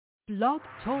Blog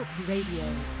Talk Radio.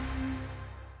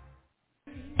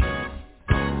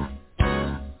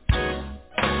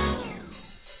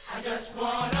 I just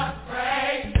wanna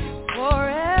pray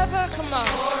forever, come on.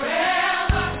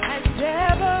 Forever and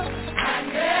ever,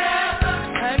 and ever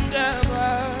and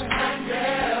ever, and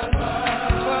ever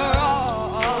for all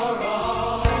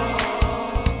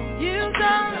you've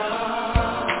done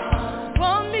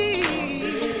for me.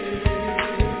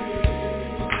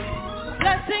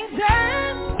 Blessings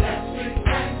and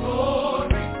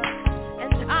glory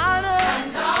and honor,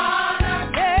 and honor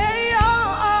they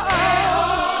all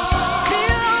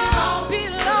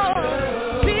belong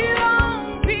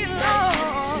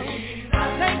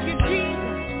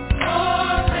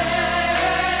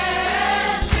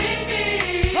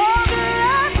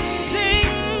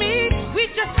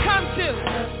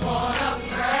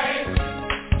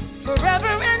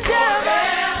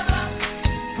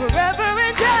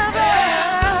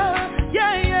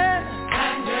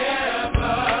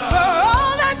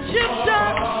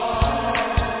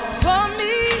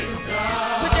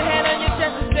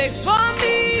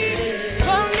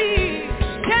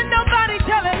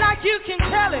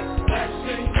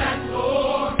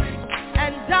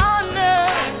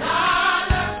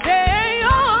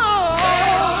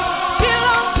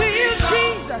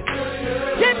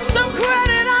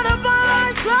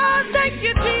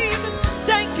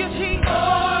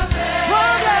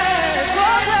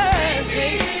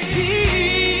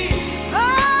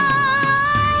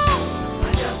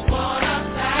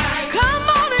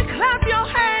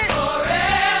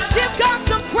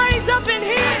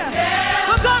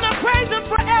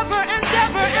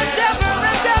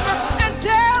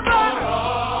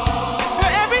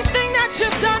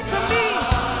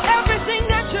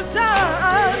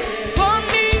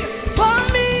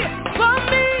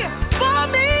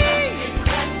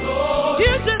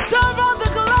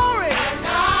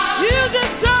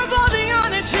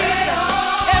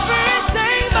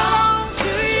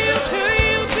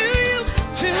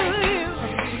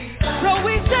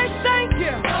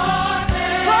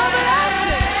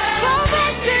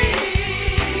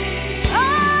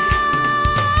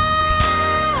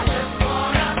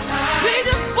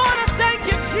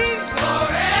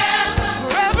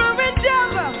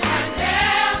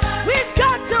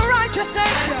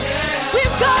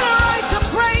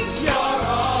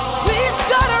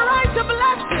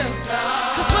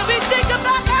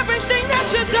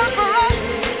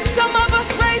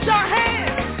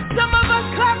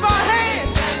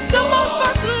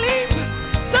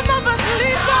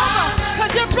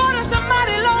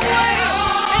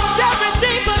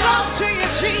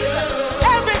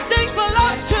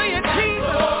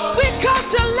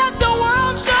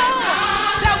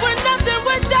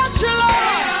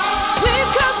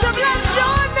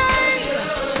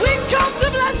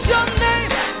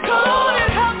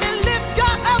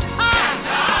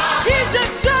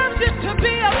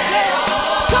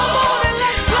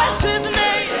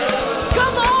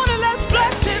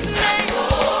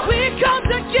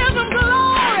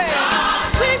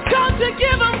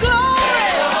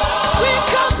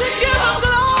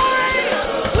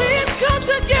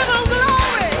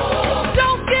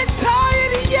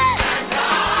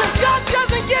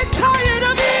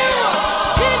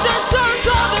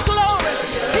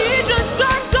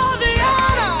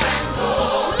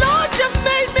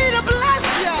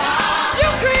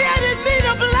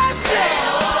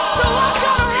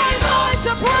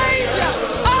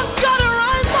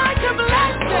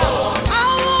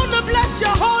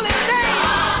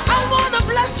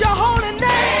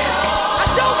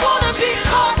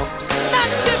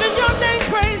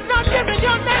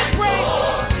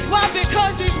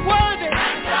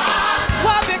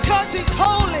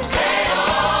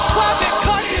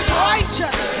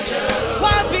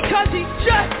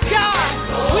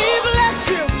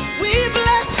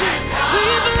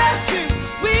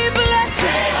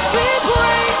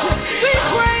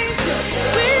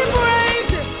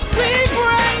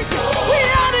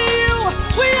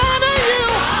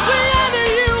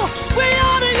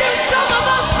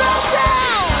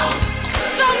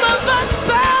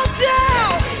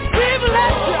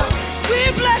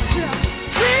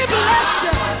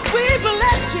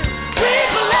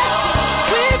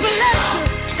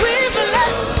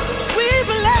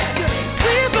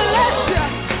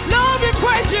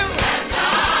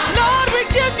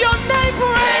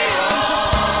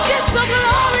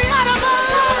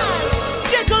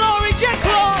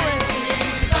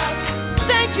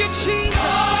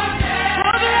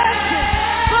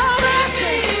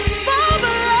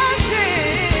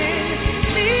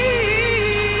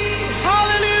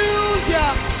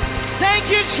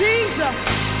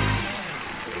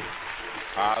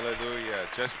Hallelujah.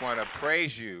 Just want to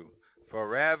praise you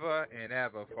forever and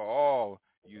ever for all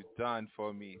you've done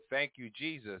for me. Thank you,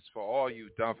 Jesus, for all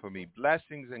you've done for me.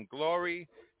 Blessings and glory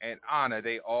and honor,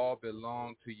 they all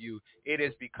belong to you. It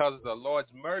is because of the Lord's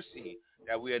mercy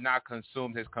that we are not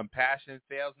consumed. His compassion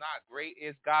fails not. Great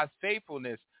is God's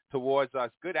faithfulness towards us.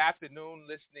 Good afternoon,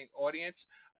 listening audience.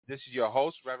 This is your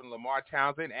host, Reverend Lamar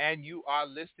Townsend, and you are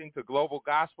listening to Global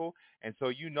Gospel. And so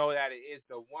you know that it is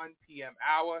the 1 p.m.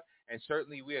 hour, and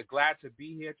certainly we are glad to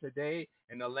be here today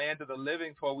in the land of the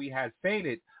living, for we had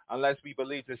fainted unless we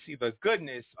believe to see the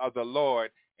goodness of the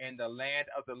Lord in the land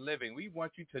of the living. We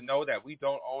want you to know that we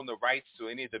don't own the rights to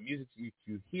any of the music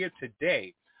you hear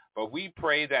today, but we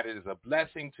pray that it is a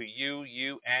blessing to you,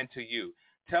 and to you.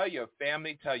 Tell your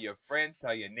family, tell your friends,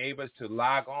 tell your neighbors to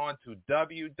log on to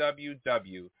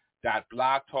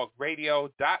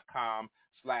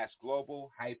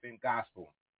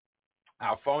www.blogtalkradio.com/global-gospel.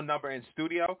 Our phone number in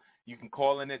studio, you can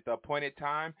call in at the appointed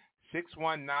time,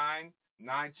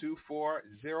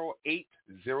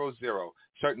 619-924-0800.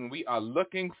 Certainly, we are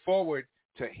looking forward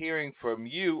to hearing from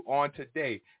you on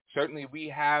today. Certainly, we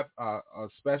have a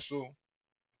special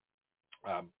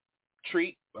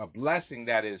treat, a blessing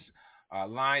that is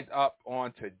lined up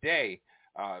on today,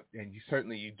 and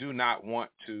you do not want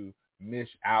to miss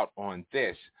out on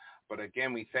this. But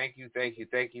again, we thank you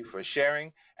for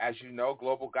sharing. As you know,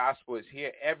 Global Gospel is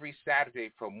here every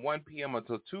Saturday from 1 p.m.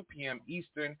 until 2 p.m.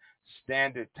 Eastern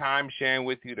Standard Time, sharing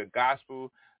with you the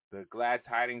gospel, the glad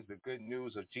tidings, the good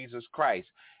news of Jesus Christ.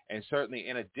 And certainly,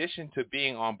 in addition to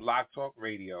being on Blog Talk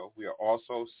Radio, we are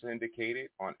also syndicated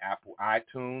on Apple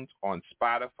iTunes, on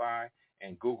Spotify,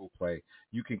 and Google Play.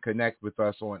 You can connect with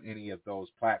us on any of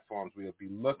those platforms. We'll be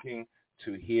looking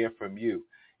to hear from you.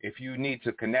 If you need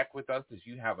to connect with us, if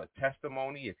you have a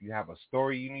testimony, if you have a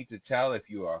story you need to tell, if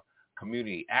you are a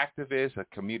community activist, a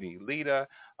community leader,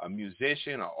 a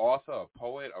musician, an author, a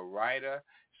poet, a writer,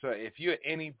 so if you're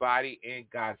anybody in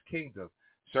God's kingdom,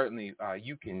 certainly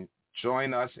you can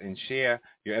join us and share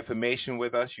your information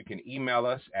with us. You can email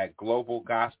us at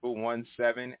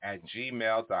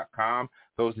globalgospel17@gmail.com.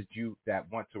 Those of you that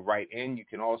want to write in, you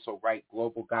can also write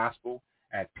Global Gospel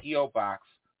at P.O. Box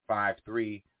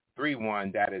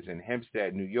 5331. That is in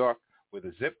Hempstead, New York, where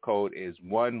the zip code is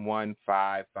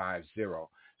 11550.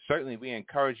 Certainly, we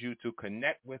encourage you to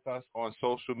connect with us on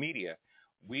social media.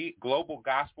 Global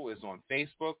Gospel is on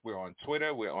Facebook. We're on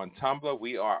Twitter. We're on Tumblr.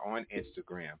 We are on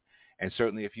Instagram. And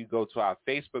certainly if you go to our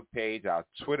Facebook page, our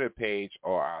Twitter page,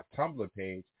 or our Tumblr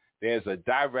page, there's a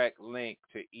direct link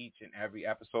to each and every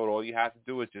episode. All you have to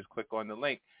do is just click on the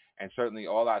link. And certainly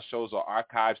all our shows are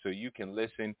archived so you can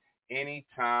listen any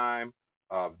time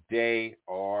of day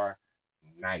or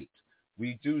night.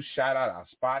 We do shout out our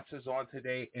sponsors on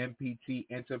today: MPT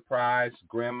Enterprise,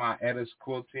 Grandma Edda's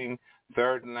Quilting,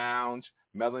 Third Lounge,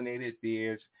 Melanated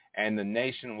Beards, and the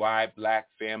Nationwide Black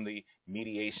Family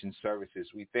Mediation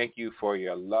Services. We thank you for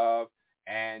your love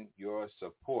and your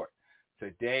support.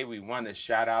 Today, we want to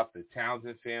shout out the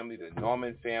Townsend family, the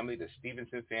Norman family, the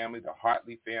Stevenson family, the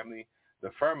Hartley family,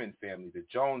 the Furman family, the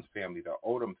Jones family, the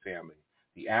Odom family,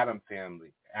 the Adams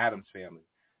family,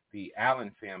 the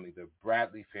Allen family, the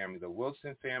Bradley family, the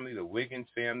Wilson family, the Wiggins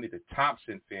family, the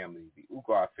Thompson family, the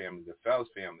Ugar family, the Fells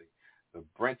family, the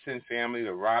Brenton family,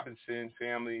 the Robinson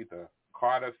family, the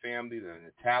Carter family, the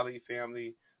Natali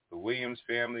family, the Williams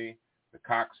family, the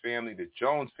Cox family, the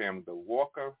Jones family, the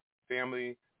Walker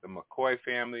family, the McCoy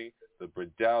family, the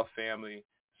Bradell family,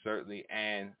 certainly,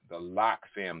 and the Locke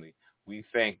family. We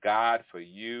thank God for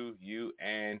you,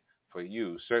 and for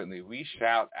you. Certainly, we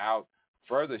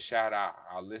further shout out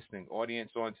our listening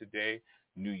audience on today: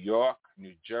 New York,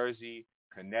 New Jersey,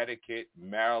 Connecticut,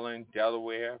 Maryland,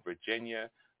 Delaware, Virginia,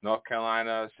 North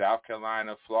Carolina, South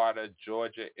Carolina, Florida,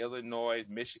 Georgia, Illinois,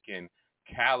 Michigan,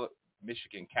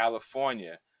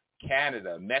 California,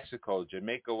 Canada, Mexico,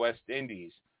 Jamaica, West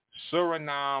Indies,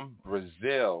 Suriname,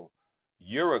 Brazil,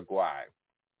 Uruguay,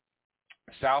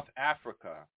 South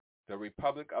Africa, the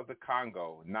Republic of the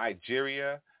Congo,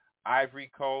 Nigeria, Ivory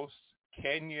Coast,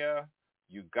 Kenya,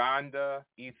 Uganda,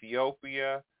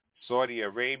 Ethiopia, Saudi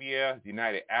Arabia, the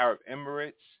United Arab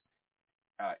Emirates,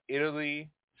 Italy,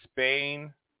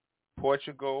 Spain,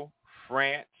 Portugal,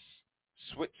 France,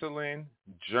 Switzerland,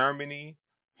 Germany,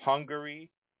 Hungary,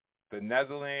 the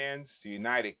Netherlands, the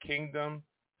United Kingdom,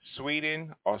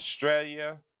 Sweden,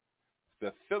 Australia,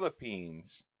 the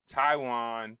Philippines,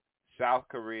 Taiwan, South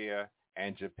Korea,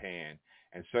 and Japan.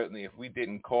 And certainly if we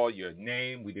didn't call your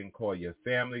name, we didn't call your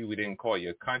family, we didn't call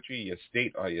your country, your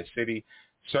state, or your city,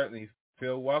 certainly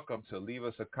feel welcome to leave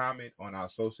us a comment on our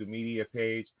social media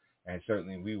page, and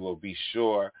certainly we will be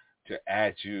sure to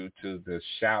add you to the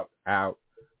shout out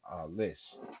list.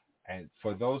 And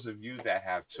for those of you that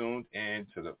have tuned in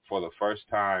for the first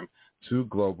time to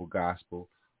Global Gospel,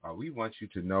 we want you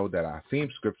to know that our theme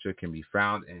scripture can be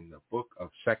found in the book of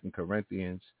 2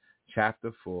 Corinthians,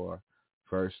 chapter 4,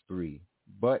 verse 3.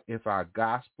 But if our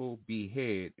gospel be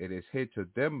hid, it is hid to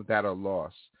them that are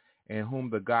lost, in whom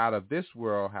the God of this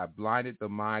world hath blinded the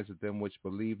minds of them which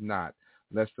believe not,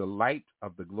 lest the light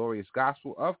of the glorious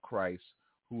gospel of Christ,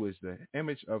 who is the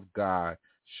image of God,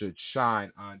 should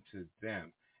shine unto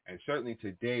them. And certainly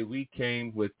today we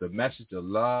came with the message of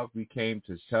love. We came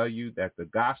to tell you that the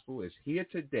gospel is here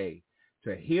today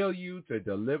to heal you, to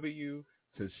deliver you,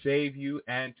 to save you,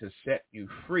 and to set you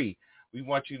free. We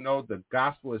want you to know the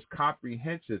gospel is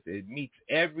comprehensive. It meets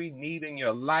every need in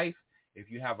your life.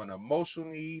 If you have an emotional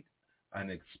need,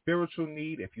 a spiritual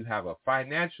need, if you have a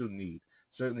financial need,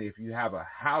 certainly if you have a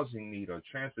housing need or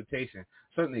transportation,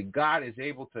 certainly God is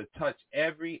able to touch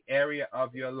every area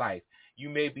of your life. You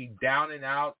may be down and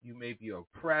out, you may be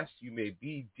oppressed, you may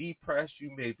be depressed,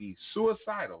 you may be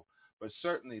suicidal, but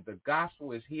certainly the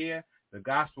gospel is here. The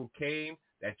gospel came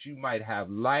that you might have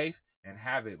life and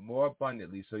have it more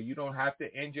abundantly, so you don't have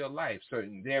to end your life.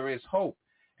 Certainly there is hope.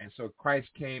 And so Christ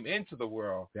came into the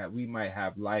world that we might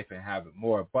have life and have it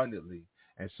more abundantly.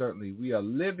 And certainly we are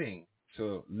living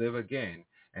to live again.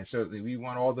 And certainly we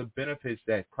want all the benefits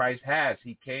that Christ has.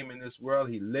 He came in this world.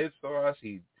 He lived for us.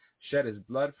 He shed his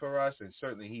blood for us. And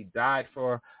certainly he died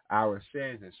for our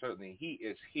sins. And certainly he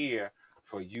is here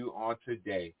for you on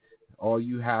today. All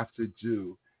you have to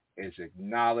do is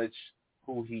acknowledge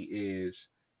who he is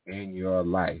in your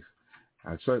life.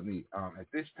 And certainly at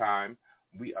this time,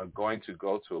 we are going to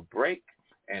go to a break,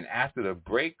 and after the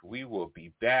break, we will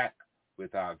be back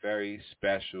with our very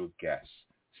special guest.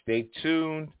 Stay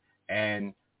tuned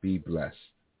and be blessed.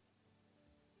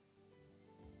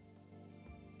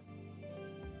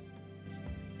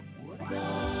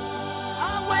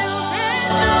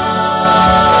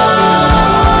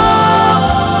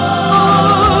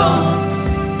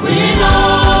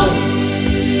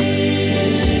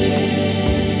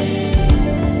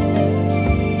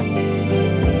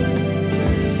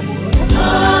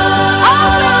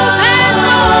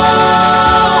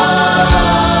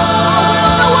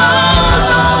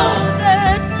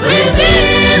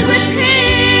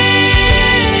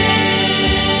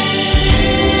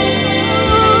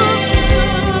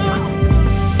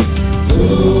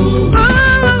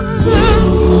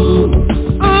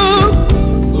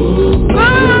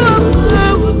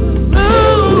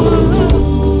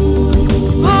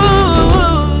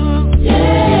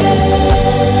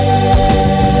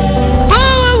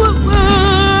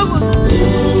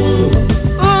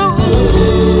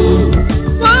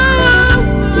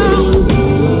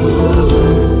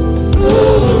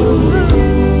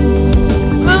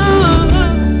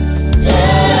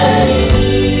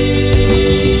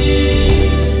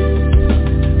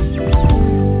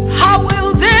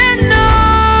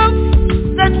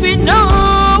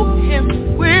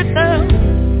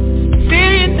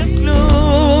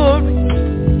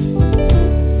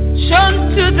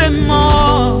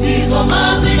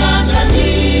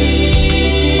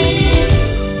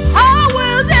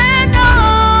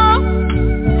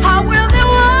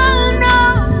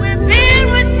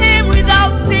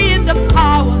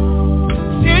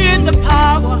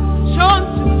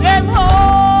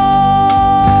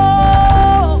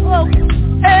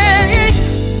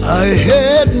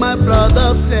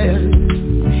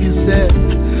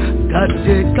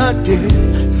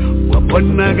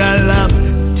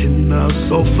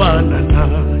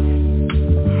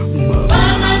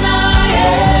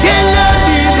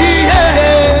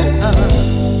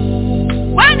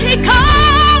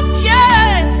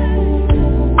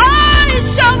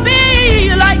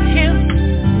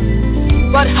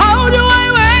 But how do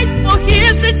we wait?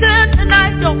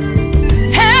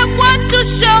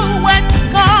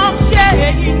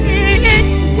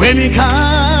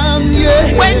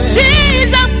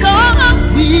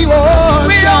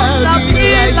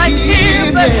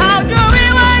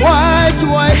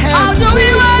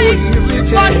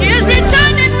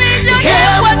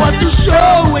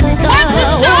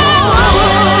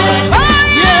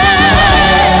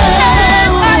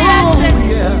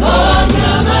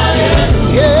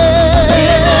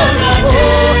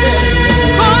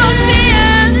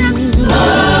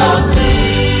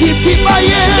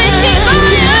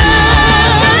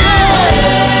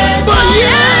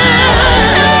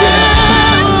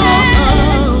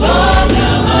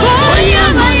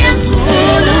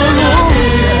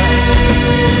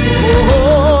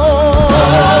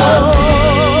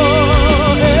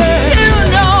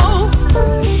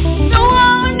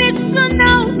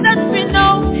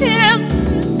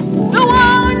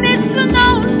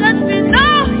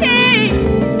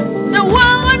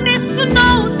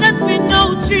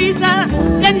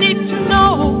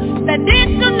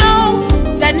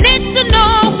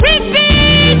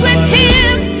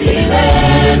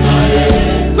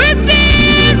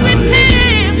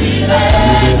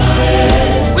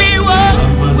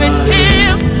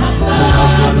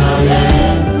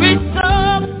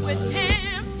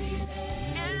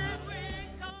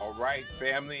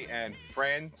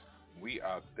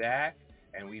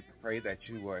 and we pray that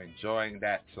you were enjoying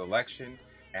that selection.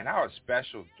 And our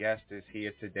special guest is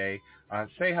here today.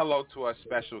 Say hello to our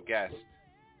special guest.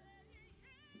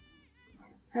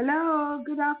 Hello,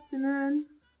 good afternoon.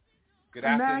 Good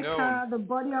America, afternoon. the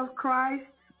body of Christ,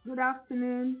 good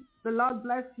afternoon. The Lord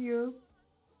bless you.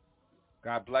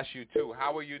 God bless you too.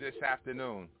 How are you this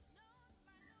afternoon?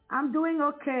 I'm doing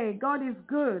okay. God is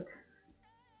good.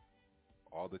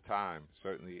 All the time.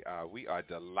 Certainly, we are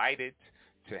delighted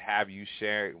to have you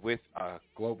share with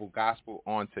Global Gospel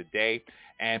on today.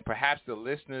 And perhaps the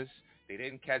listeners, they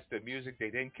didn't catch the music, they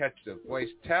didn't catch the voice.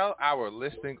 Tell our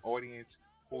listening audience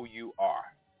who you are.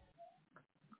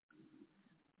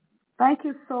 Thank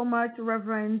you so much,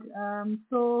 Reverend. I'm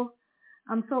so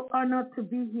honored to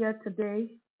be here today.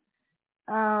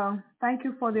 Thank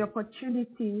you for the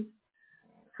opportunity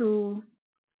to,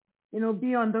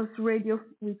 be on this radio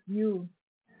with you.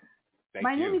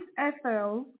 My name is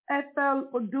Ethel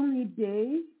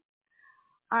Odungide.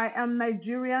 I am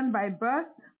Nigerian by birth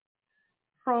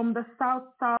from the South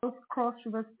Cross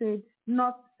River State,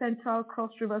 North Central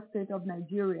Cross River State of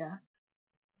Nigeria.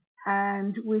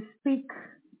 And we speak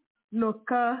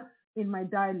Loka in my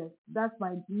dialect. That's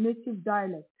my native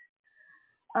dialect.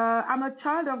 I'm a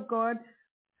child of God.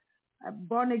 I'm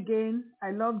born again.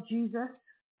 I love Jesus.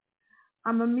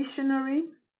 I'm a missionary,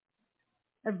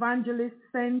 evangelist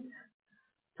sent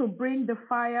to bring the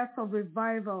fires of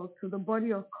revival to the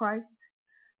body of Christ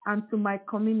and to my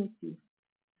community.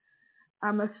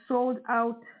 I'm a sold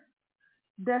out,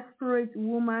 desperate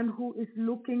woman who is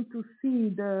looking to see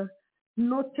the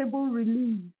notable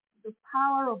release, the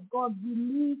power of God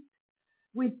released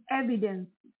with evidence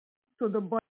to the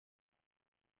body.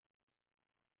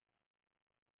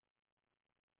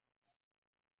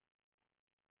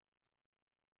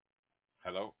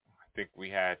 Hello? I think we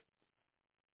had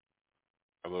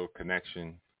a little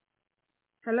connection.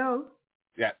 Hello?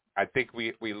 Yeah, I think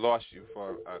we lost you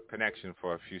for a connection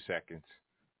for a few seconds.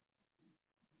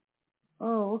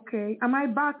 Oh, okay. Am I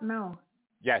back now?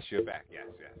 Yes, you're back. Yes.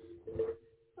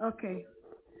 Okay.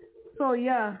 So,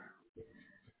 yeah,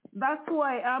 that's who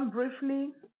I am briefly.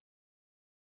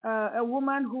 A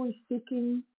woman who is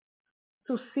seeking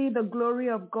to see the glory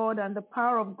of God and the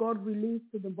power of God released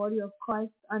to the body of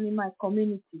Christ and in my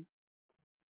community.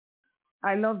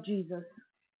 I love Jesus.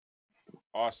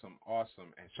 Awesome.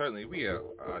 And certainly we are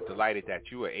delighted that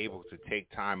you were able to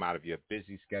take time out of your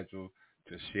busy schedule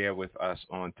to share with us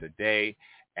on today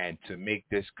and to make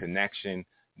this connection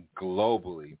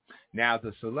globally. Now,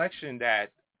 the selection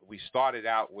that we started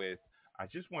out with, I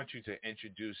just want you to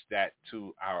introduce that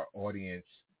to our audience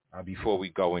before we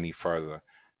go any further.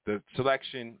 The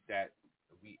selection that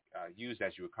we used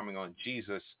as you were coming on,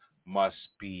 Jesus must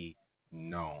be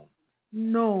known.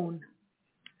 Known.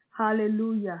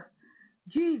 Hallelujah.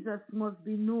 Jesus must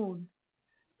be known.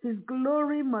 His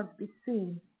glory must be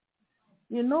seen.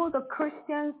 The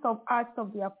Christians of Acts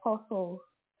of the Apostles,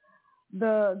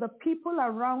 the people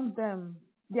around them,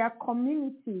 their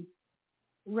community,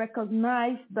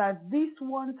 recognize that these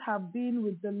ones have been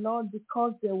with the Lord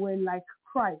because they were like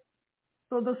Christ.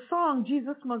 So the song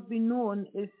Jesus Must Be Known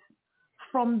is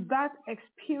from that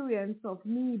experience of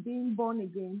me being born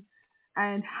again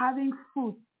and having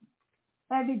fruit,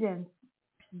 evidence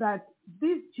that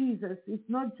this Jesus is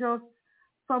not just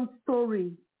some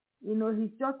story, he's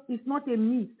not a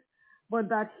myth, but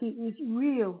that he is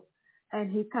real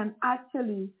and he can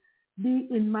actually be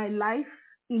in my life,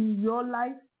 in your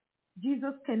life.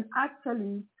 Jesus can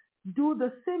actually do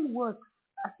the same works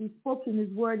as he spoke in his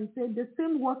word. He said, the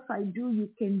same works I do, you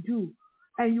can do,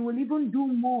 and you will even do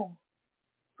more.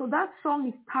 So that song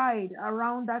is tied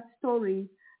around that story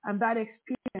and that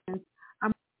experience.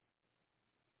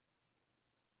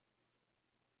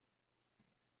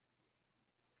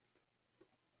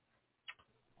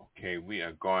 Okay, we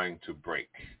are going to break.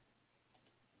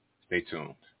 Stay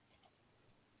tuned.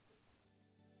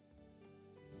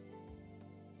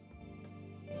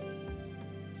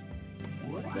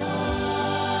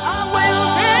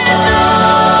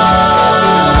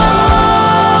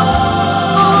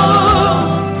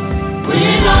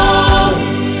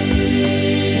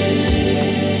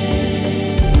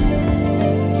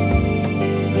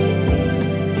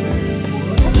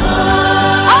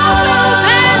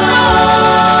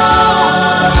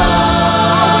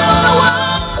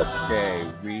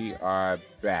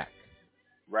 Back.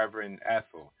 Reverend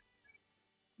Ethel.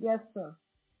 Yes, sir.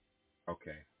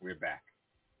 Okay, we're back.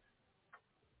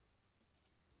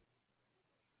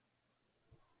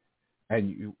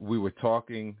 And we were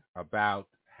talking about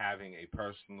having a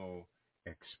personal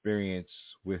experience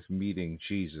with meeting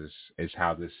Jesus is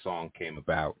how this song came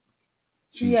about.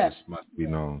 Jesus must be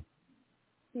known.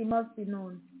 He must be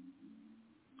known.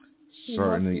 He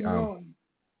Certainly. must be known.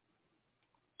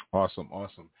 Awesome.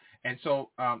 And so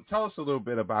tell us a little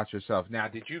bit about yourself. Now,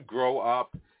 did you grow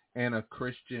up in a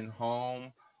Christian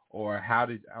home, or how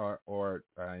did,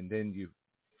 and then you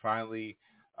finally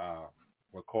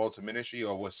were called to ministry,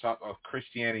 or was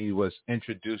Christianity was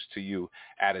introduced to you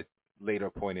at a later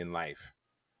point in life?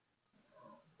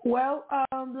 Well,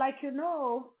 like you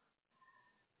know,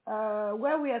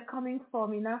 where we are coming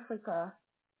from in Africa,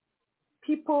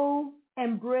 people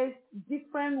embrace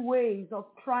different ways of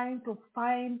trying to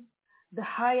find the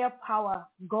higher power,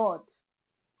 God.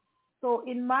 So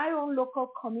in my own local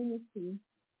community,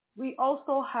 we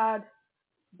also had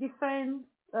different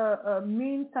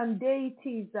means and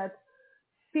deities that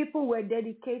people were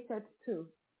dedicated to.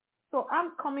 So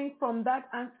I'm coming from that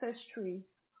ancestry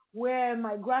where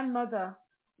my grandmother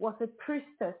was a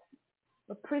priestess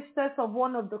of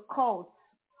one of the cults,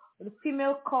 the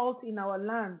female cult in our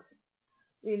land,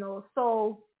 you know.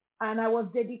 So, and I was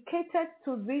dedicated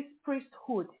to this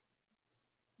priesthood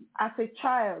as a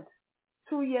child,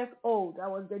 2 years old. I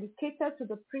was dedicated to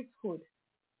the priesthood.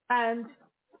 And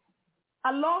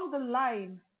along the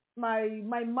line,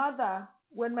 my mother,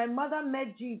 when my mother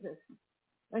met Jesus,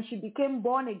 when she became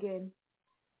born again,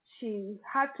 she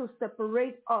had to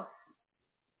separate us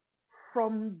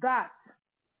from that.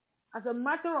 As a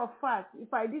matter of fact,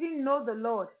 if I didn't know the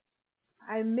Lord,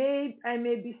 I may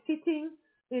be sitting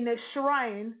in a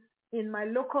shrine in my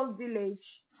local village,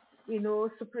 you know,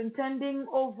 superintending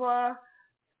over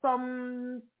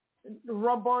some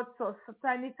robots or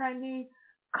tiny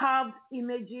carved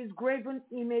images, graven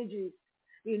images,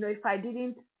 you know, if I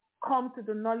didn't come to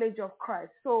the knowledge of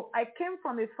Christ. So I came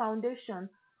from a foundation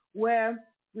where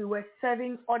we were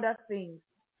serving other things,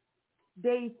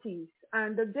 deities.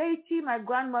 And the deity my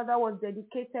grandmother was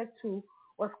dedicated to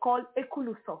was called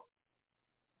Ekuluso.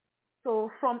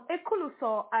 So from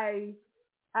Ekuluso, I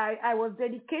was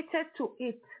dedicated to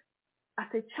it as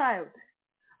a child.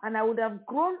 And I would have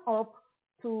grown up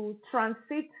to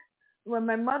transit when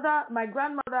my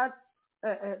grandmother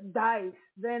dies,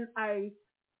 then I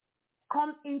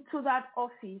come into that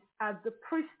office as the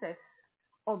priestess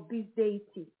of this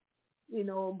deity, you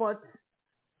know. But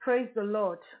praise the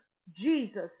Lord,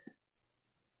 Jesus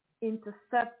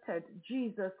intercepted.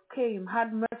 Jesus came,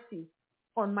 had mercy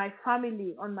on my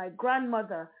family, on my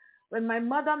grandmother. When my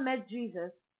mother met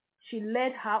Jesus, she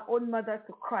led her own mother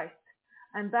to Christ.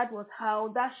 And that was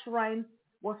how that shrine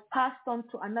was passed on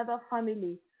to another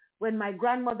family when my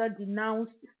grandmother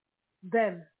denounced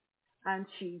them and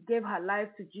she gave her life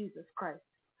to Jesus Christ.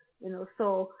 You know,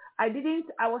 so I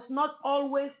was not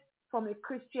always from a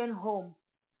Christian home,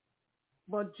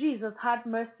 but Jesus had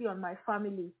mercy on my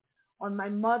family, on my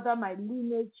mother, my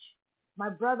lineage, my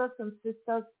brothers and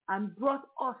sisters, and brought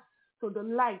us to the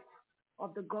light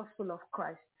of the gospel of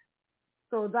Christ.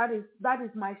 So that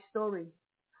is my story,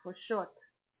 for short.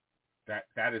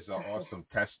 That is an awesome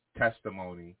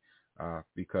testimony,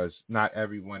 because not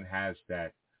everyone has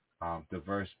that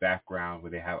diverse background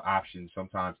where they have options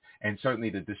sometimes. And certainly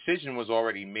the decision was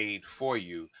already made for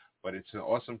you, but it's an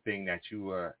awesome thing that you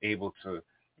were able to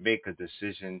make a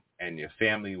decision and your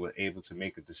family were able to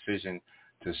make a decision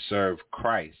to serve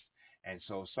Christ. And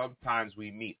so sometimes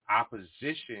we meet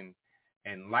opposition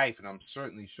in life, and I'm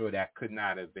certainly sure that could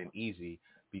not have been easy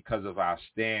because of our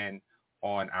stand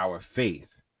on our faith.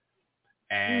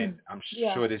 And I'm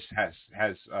sure this has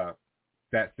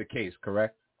that's the case,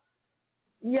 correct?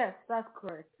 Yes, that's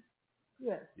correct.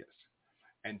 Yes.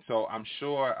 And so I'm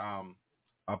sure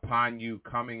upon you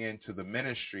coming into the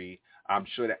ministry, I'm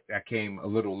sure that came a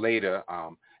little later.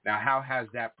 Now, how has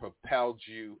that propelled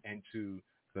you into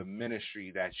the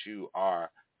ministry that you are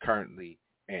currently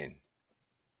in?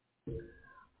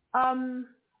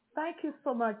 Thank you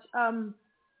so much.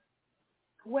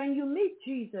 When you meet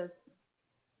Jesus,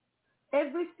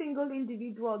 every single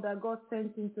individual that God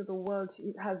sent into the world,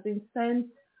 it has been sent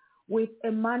with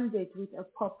a mandate, with a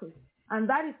purpose. And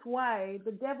that is why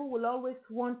the devil will always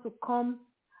want to come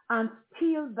and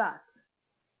steal that.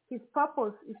 His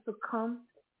purpose is to come,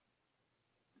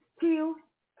 steal,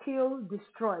 kill,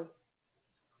 destroy.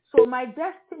 So my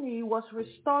destiny was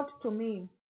restored to me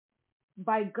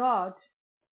by God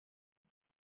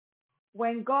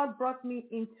when God brought me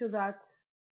into that,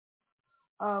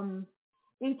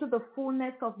 into the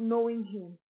fullness of knowing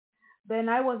Him. Then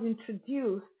I was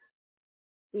introduced,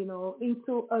 you know,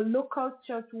 into a local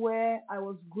church where I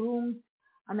was groomed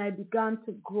and I began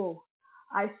to grow.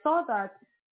 I saw that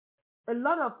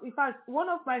in fact, one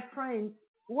of my friends,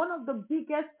 one of the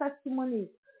biggest testimonies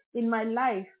in my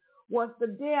life was the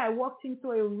day I walked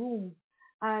into a room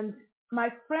and my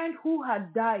friend who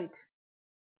had died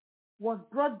was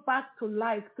brought back to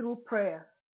life through prayer.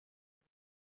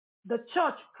 The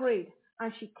church prayed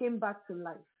and she came back to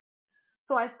life.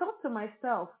 So I thought to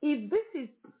myself, if this is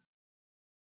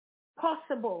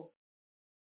possible,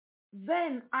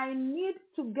 then I need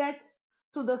to get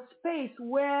to the space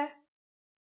where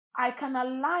I can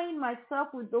align myself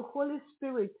with the Holy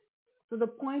Spirit to the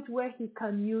point where he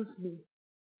can use me.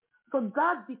 So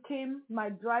that became my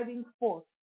driving force,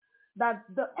 that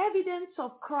the evidence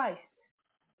of Christ,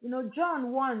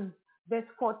 John 1 verse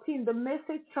 14, the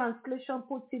Message translation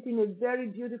puts it in a very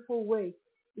beautiful way.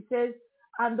 It says,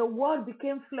 and the word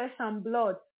became flesh and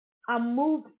blood and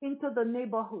moved into the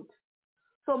neighborhood.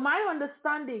 So my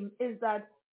understanding is that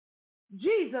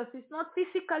Jesus is not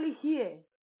physically here,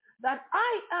 that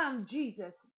I am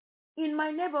Jesus in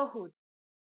my neighborhood.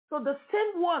 So the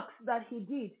same works that he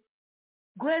did,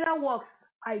 greater works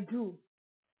I do.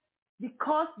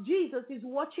 Because Jesus is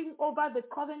watching over the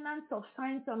covenants of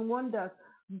signs and wonders,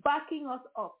 backing us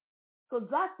up. So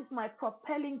that is my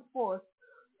propelling force.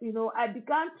 I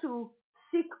began to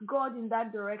seek God in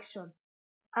that direction.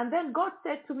 And then God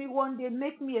said to me one day,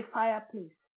 make me a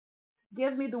fireplace.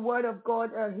 Gave me the word of God,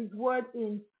 his word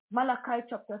in Malachi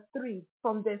chapter 3,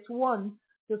 from verse 1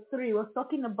 to 3, was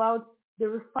talking about the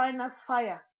refiner's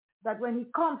fire. That when he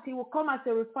comes, he will come as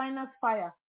a refiner's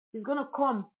fire. He's going to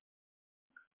come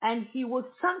and he will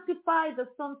sanctify the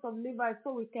sons of Levi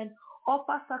so we can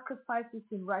offer sacrifices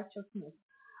in righteousness.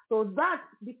 So that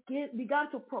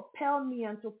began to propel me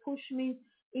and to push me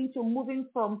into moving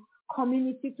from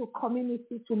community to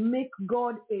community to make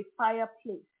God a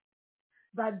fireplace.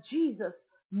 That Jesus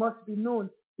must be known.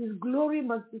 His glory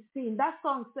must be seen. That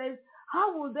song says,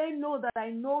 how will they know that I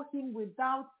know him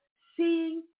without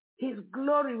seeing his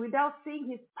glory, without seeing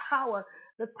his power,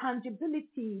 the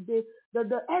tangibility,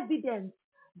 the evidence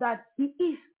that he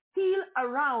is still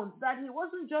around, that he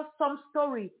wasn't just some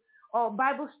story or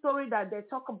Bible story that they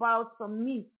talk about, some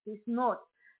myth. It's not.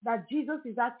 That Jesus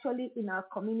is actually in our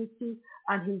community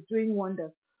and he's doing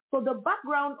wonders. So the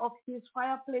background of his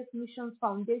Fireplace Missions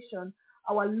Foundation,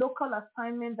 our local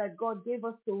assignment that God gave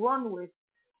us to run with,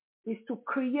 is to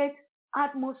create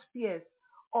atmospheres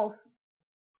of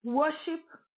worship,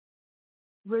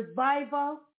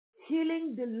 revival,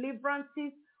 healing,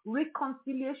 deliverances,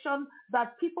 reconciliation,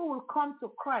 that people will come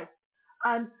to Christ,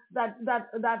 and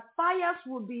that fires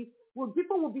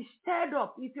people will be stirred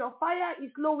up. If your fire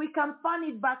is low, we can fan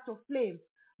it back to flame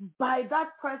by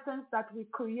that presence that we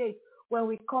create when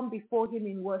we come before him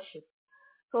in worship.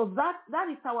 So that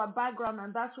is our background,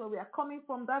 and that's where we are coming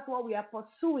from. That's what we are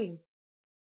pursuing.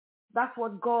 That's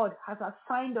what God has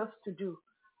assigned us to do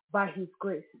by his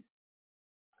grace.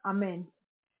 Amen.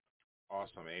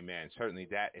 Awesome. Amen. Certainly,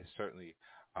 that is certainly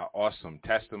an awesome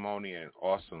testimony and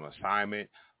awesome assignment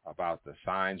about the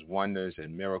signs, wonders,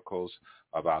 and miracles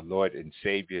of our Lord and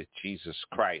Savior, Jesus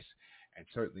Christ. And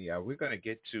certainly, we're going to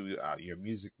get to your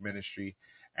music ministry.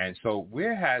 And so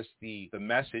where has the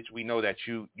message? We know that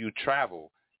you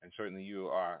travel, and certainly you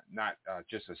are not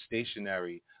just a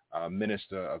stationary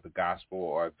minister of the gospel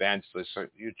or evangelist. So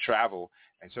you travel,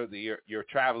 and certainly you're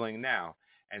traveling now.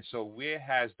 And so where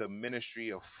has the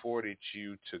ministry afforded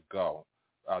you to go,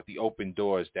 the open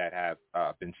doors that have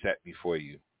been set before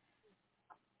you?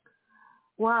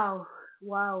 Wow.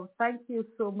 Thank you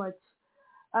so much.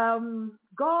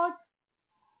 God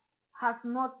has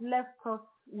not left us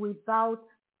without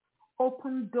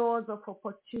open doors of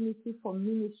opportunity for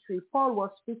ministry. Paul was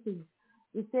speaking.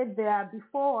 He said there are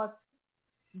before us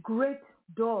great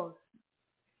doors,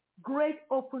 great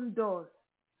open doors.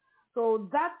 So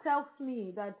that tells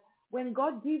me that when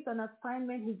God gives an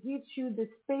assignment, he gives you the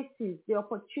spaces, the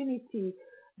opportunity,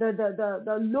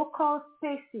 the local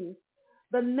spaces,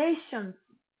 the nations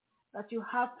that you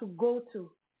have to go to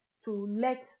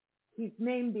let his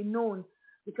name be known.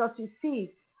 Because you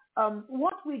see,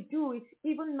 what we do is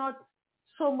even not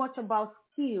so much about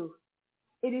skill.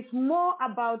 It is more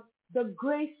about the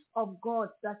grace of God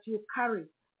that you carry.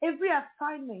 Every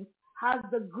assignment has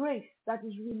the grace that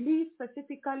is released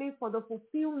specifically for the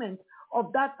fulfillment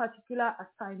of that particular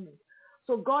assignment.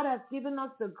 So God has given us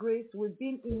the grace. We've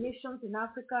been in nations in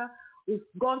Africa. We've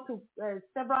gone to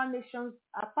several nations.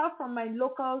 Apart from my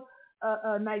local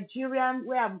Nigerian,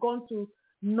 where I've gone to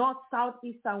north, south,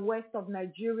 east, and west of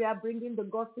Nigeria, bringing the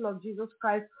gospel of Jesus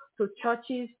Christ to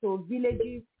churches, to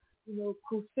villages,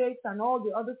 crusades, and all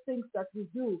the other things that we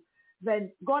do.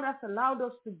 Then God has allowed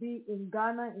us to be in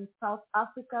Ghana, in South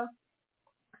Africa,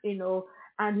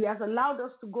 and he has allowed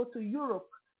us to go to Europe.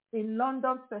 In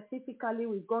London specifically,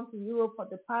 we've gone to Europe for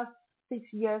the past 6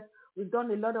 years. We've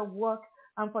done a lot of work.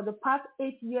 And for the past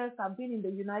 8 years, I've been in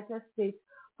the United States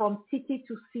from city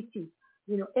to city,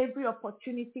 every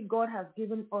opportunity God has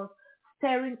given us,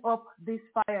 stirring up these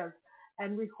fires.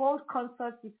 And we hold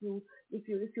concerts. If you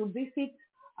visit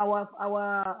our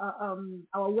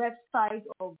website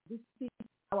or visit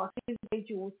our Facebook page,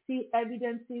 you will see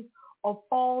evidences of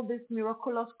all these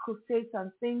miraculous crusades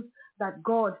and things that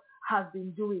God has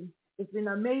been doing. It's been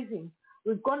amazing.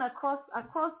 We've gone across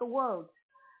the world.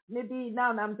 Maybe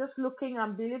now I'm just looking,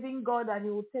 I'm believing God, and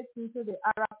He will take me to the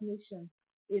Arab nation.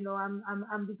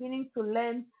 I'm beginning to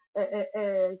learn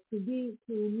to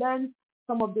learn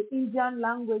some of the Indian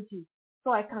languages,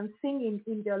 so I can sing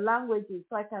in their languages.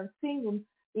 So I can sing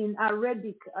in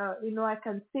Arabic. I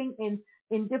can sing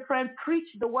in different, preach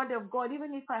the word of God,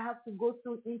 even if I have to go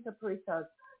through interpreters.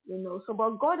 So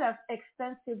but God has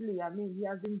extensively, He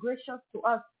has been gracious to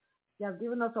us. He has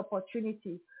given us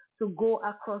opportunity to go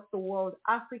across the world,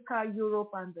 Africa,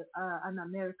 Europe, and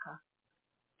America.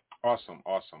 Awesome.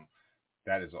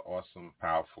 That is an awesome,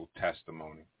 powerful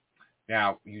testimony.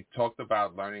 Now, you talked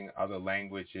about learning other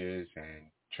languages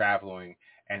and traveling,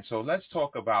 and so let's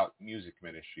talk about music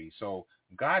ministry. So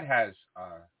God has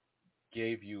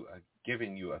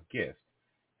given you a gift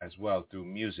as well through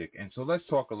music, and so let's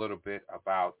talk a little bit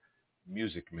about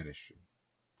music ministry.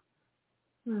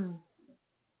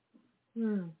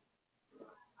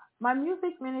 My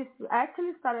music ministry, I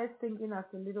actually started singing as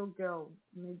a little girl.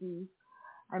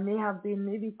 I may have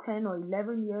been 10 or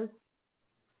 11 years.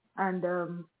 And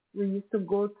we used to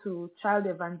go to child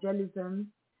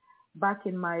evangelism back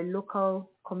in my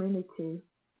local community.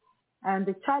 And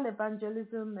the child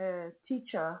evangelism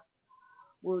teacher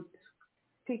would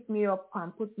pick me up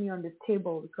and put me on the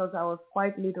table because I was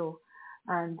quite little.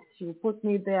 And she would put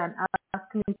me there and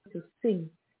ask me to sing.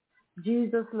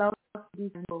 Jesus loves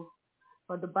these people,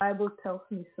 but the Bible tells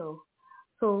me so.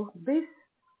 So this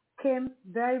came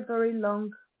very, very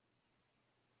long.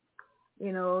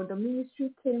 The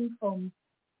ministry came from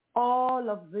all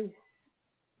of this.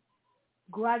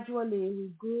 Gradually, we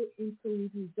grew into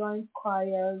it. We joined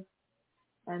choirs.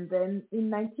 And then in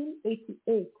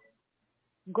 1988,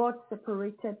 God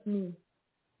separated me.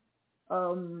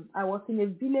 I was in a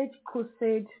village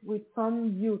crusade with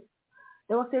some youth.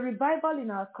 There was a revival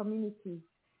in our community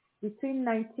between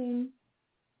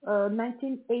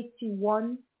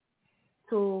 1981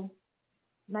 to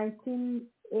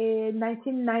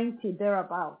 1990,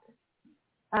 thereabout.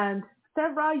 And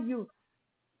several youth,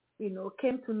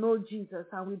 came to know Jesus,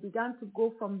 and we began to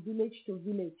go from village to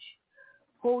village,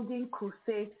 holding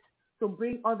crusades to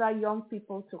bring other young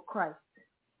people to Christ.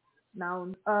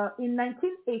 Now, in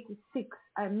 1986,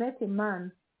 I met a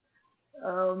man,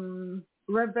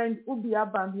 Reverend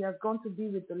Ubiabam. He has gone to be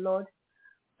with the Lord.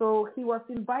 So he was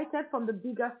invited from the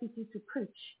bigger city to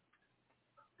preach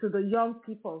to the young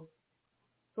people.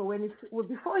 So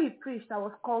before he preached, I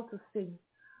was called to sing.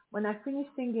 When I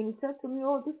finished singing, he said to me,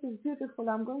 "Oh, this is beautiful.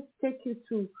 I'm going to take you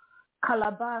to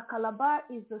Calabar." Calabar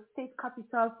is the state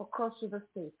capital for Cross River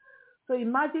State. So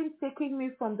imagine taking me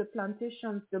from the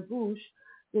plantations, the bush,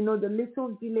 the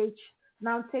little village,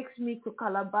 now takes me to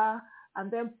Calabar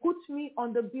and then puts me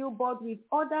on the billboard with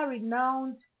other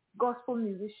renowned gospel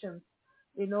musicians.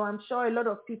 I'm sure a lot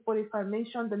of people, if I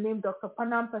mention the name Dr.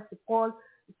 Panam Pesipol,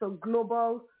 it's a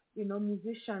global,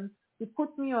 musician. He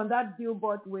put me on that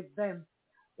billboard with them,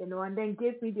 and then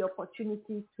gave me the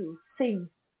opportunity to sing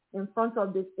in front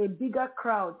of a bigger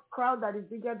crowd that is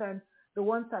bigger than the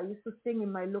ones I used to sing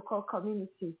in my local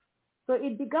community. So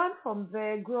it began from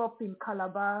there, grew up in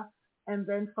Calabar, and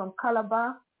then from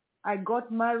Calabar, I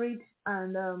got married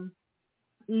and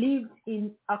lived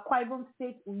in Akwa Ibom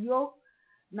State, Uyo.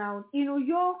 Now, in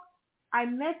Uyo, I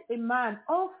met a man,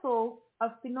 also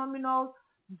a phenomenal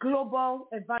global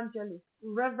evangelist,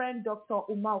 Reverend Dr.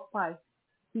 Umar Pai.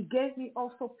 He gave me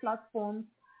also platforms,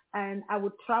 and I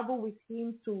would travel with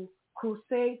him to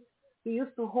crusades. He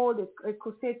used to hold a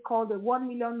crusade called the 1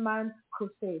 Million Man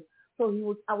Crusade.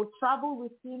 So I would travel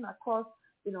with him across,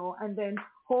 and then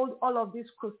hold all of these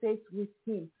crusades with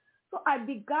him. So I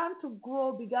began to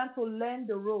grow, began to learn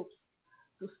the ropes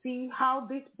to see how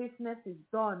this business is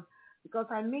done. Because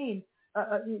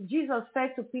Jesus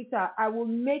said to Peter, "I will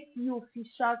make you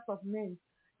fishers of men."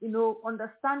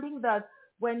 Understanding that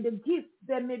when the gift,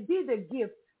 there may be the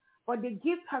gift, but the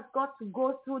gift has got to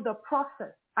go through the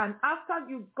process. And after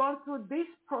you've gone through this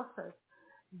process,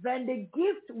 then the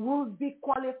gift will be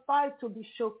qualified to be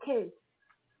showcased.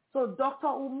 So Dr.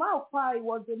 Umar Pai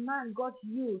was the man God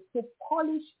used to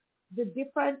polish the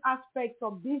different aspects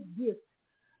of this gift.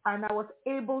 And I was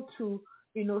able to,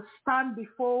 stand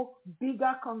before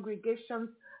bigger congregations,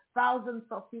 thousands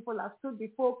of people. I stood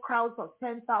before crowds of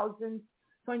 10,000,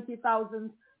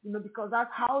 20,000, because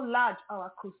that's how large our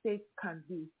crusades can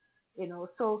be.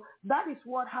 So that is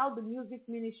how the music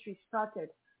ministry started.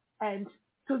 And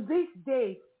to this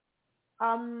day,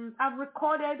 I've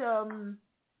recorded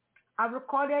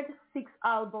 6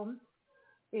 albums,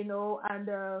 and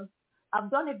I've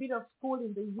done a bit of school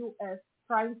in the U.S.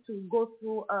 trying to go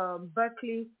through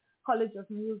Berklee College of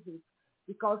Music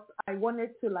because I wanted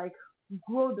to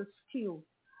grow the skill.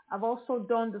 I've also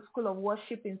done the School of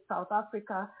Worship in South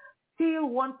Africa, still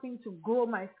wanting to grow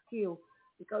my skill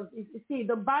because you see,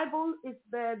 the Bible is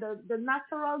there, the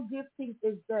natural gifting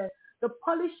is there, the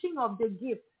polishing of the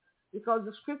gift, because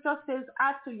the scripture says,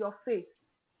 add to your faith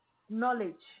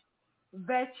knowledge,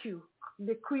 virtue,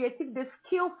 the creative, the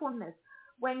skillfulness.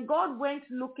 When God went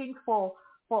looking for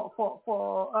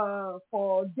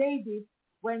David,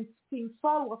 when King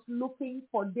Saul was looking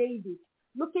for David,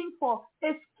 looking for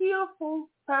a skillful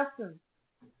person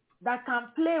that can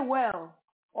play well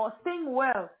or sing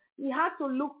well, he had to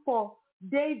look for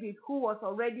David, who was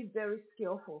already very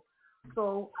skillful.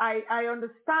 So I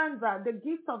understand that the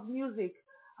gift of music,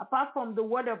 apart from the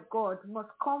word of God, must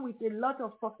come with a lot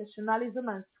of professionalism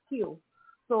and skill.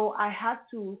 So I had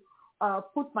to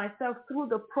put myself through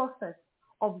the process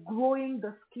of growing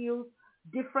the skills,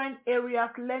 different areas,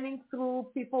 learning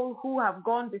through people who have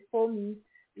gone before me.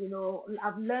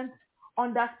 I've learned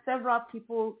under several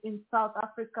people in South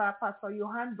Africa. Pastor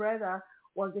Johan Brother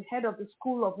was the head of the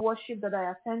School of Worship that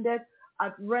I attended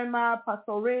at Rema,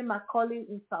 Pastor Ray Macaulay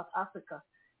in South Africa,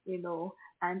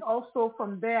 and also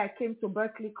from there I came to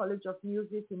Berklee College of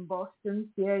Music in Boston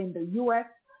here in the U.S.,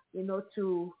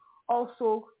 to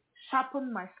also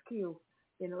sharpen my skill,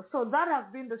 So that has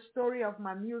been the story of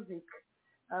my music.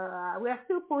 We are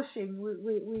still pushing.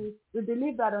 We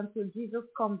believe that until Jesus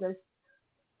comes, there's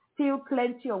still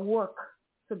plenty of work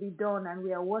to be done, and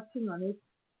we are working on it,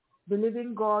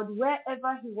 believing God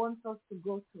wherever he wants us to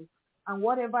go to, and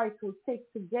whatever it will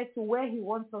take to get to where he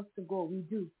wants us to go, we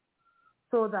do,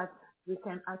 so that we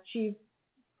can achieve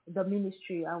the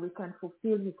ministry and we can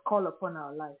fulfill his call upon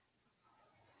our lives.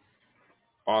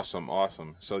 Awesome.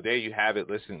 So there you have it,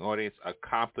 listening audience.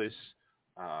 Accomplished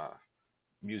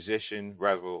musician,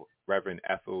 Reverend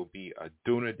Ethel B.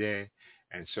 Odungide,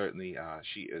 and certainly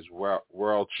she is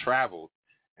world traveled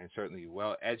and certainly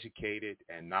well educated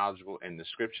and knowledgeable in the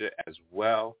scripture as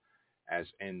well as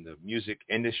in the music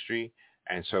industry.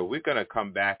 And so we're going to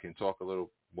come back and talk a little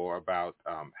more about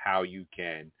how you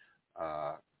can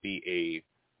be a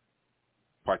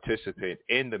participant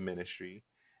in the ministry,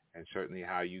 and certainly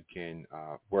how you can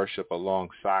worship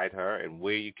alongside her and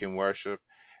where you can worship,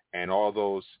 and all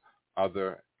those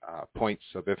other points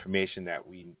of information that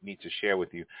we need to share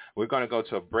with you. We're going to go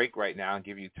to a break right now and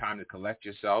give you time to collect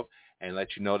yourself and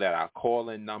let you know that our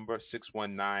call-in number,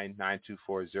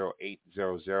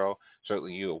 619-924-0800.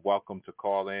 Certainly you are welcome to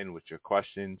call in with your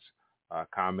questions,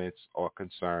 comments, or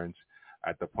concerns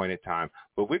at the point in time.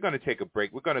 But we're going to take a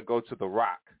break. We're going to go to The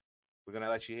Rock. We're going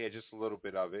to let you hear just a little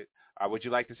bit of it. Would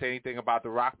you like to say anything about The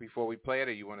Rock before we play it,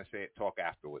 or you want to talk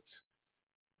afterwards?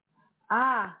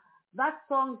 That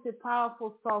song is a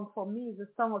powerful song for me. It's a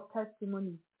song of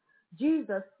testimony.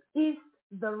 Jesus is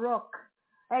the rock.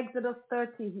 Exodus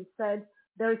 30, he said,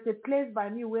 there is a place by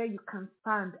me where you can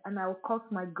stand, and I will cause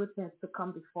my goodness to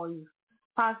come before you,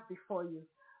 pass before you.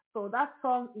 So that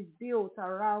song is built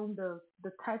around the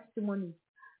testimony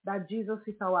that Jesus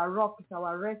is our rock, is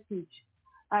our refuge.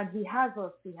 And he has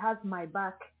us. He has my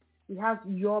back. He has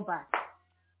your back.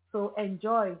 So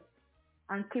enjoy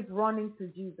and keep running to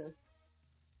Jesus.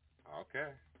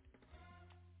 Okay.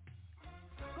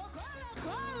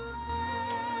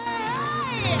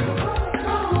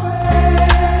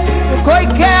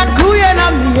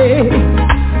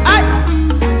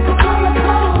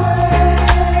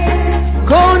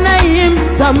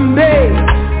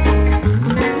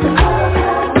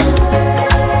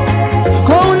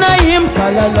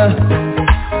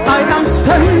 I am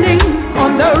standing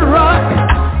on the rock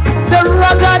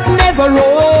that never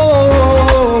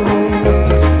rolls.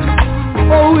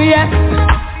 Oh yes,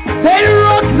 the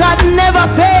rock that never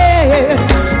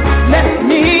fails. Let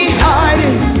me hide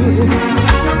in you.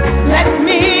 Let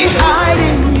me hide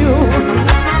in you.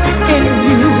 In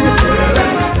you.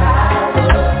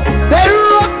 The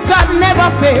rock that never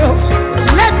fails.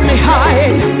 Let me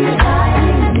hide.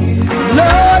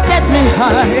 Lord, let me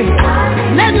hide.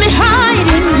 Let me hide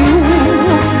in you.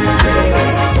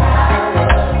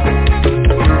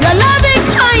 Your loving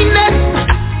kindness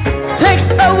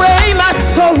takes away my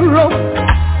sorrow.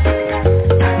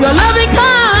 Your loving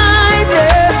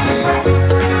kindness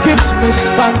keeps me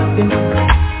standing.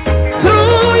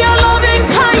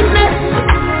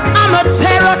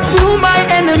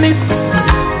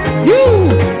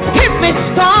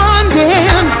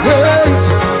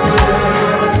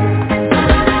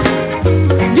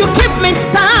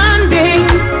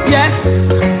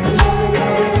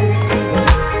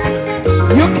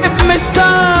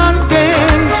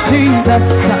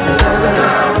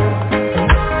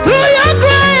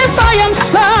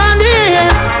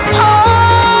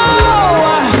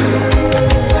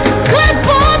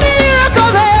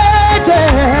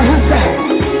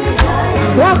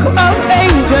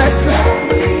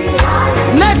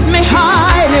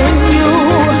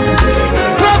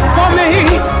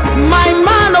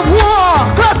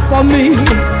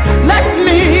 Let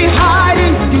me hide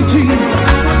in you, Jesus.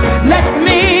 Let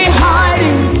me hide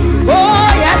in you. Oh,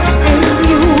 yes, in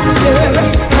you there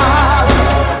is power.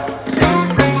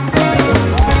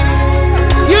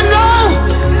 You know,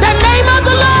 the name of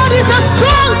the Lord is a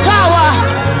strong tower.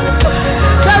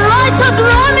 The righteous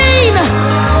run in,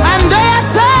 and they are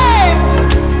saved.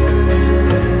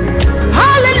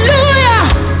 Hallelujah.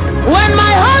 When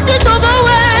my heart is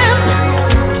overwhelmed,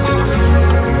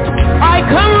 I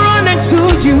come running to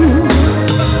you.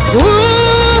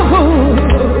 Ooh.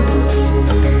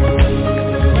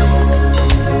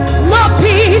 No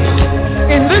peace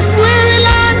in this weary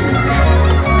land.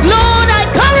 Lord, I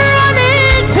come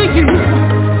running to you.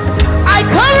 I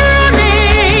come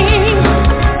running.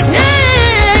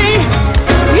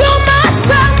 Yeah. You must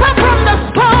shelter from the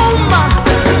storm.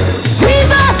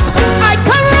 Jesus, I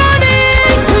come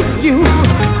running to you.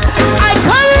 I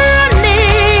come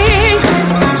running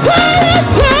to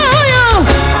you.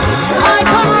 I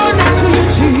come running to you,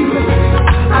 Jesus.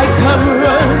 I come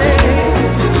running.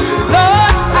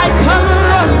 Lord, I come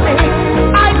running.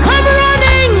 I come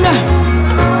running.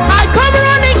 I come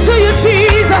running to you,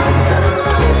 Jesus.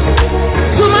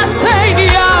 To my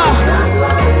Savior.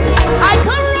 I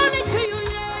come running to you,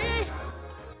 yeah.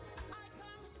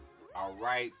 All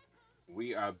right.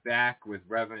 We are back with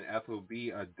Reverend Ethel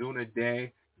B.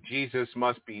 Odungide. Jesus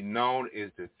Must Be Known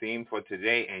is the theme for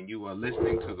today, and you are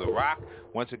listening to The Rock.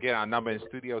 Once again, our number in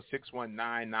studio,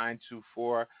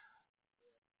 619-924-0800.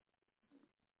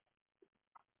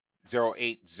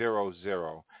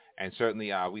 And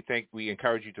certainly we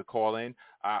encourage you to call in.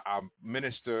 Our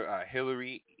Minister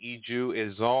Hillary Eju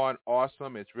is on.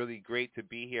 Awesome. It's really great to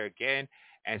be here again.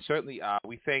 And certainly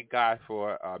we thank God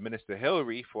for Minister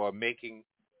Hillary for making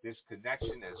this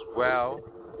connection as well,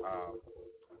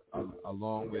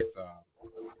 along with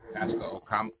Pastor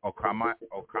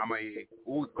Okamaye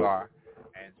Ugar.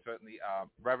 And certainly,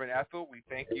 Reverend Ethel, we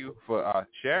thank you for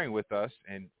sharing with us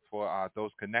and for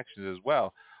those connections as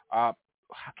well.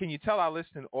 Can you tell our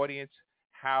listening audience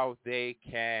how they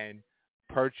can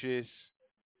purchase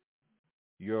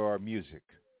your music?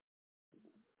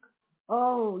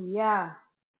 Oh, yeah.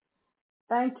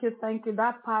 Thank you.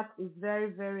 That part is very,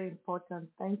 very important.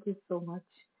 Thank you so much.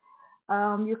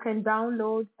 You can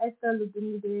download Ethel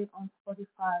Odungide on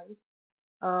Spotify.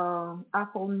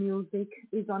 Apple Music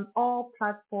is on all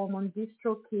platforms, on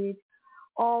DistroKid,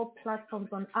 all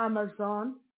platforms on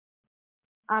Amazon,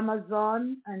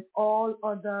 and all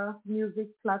other music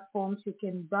platforms. You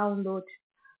can download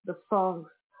the songs.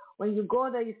 When you go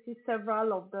there, you see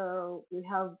several of we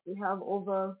have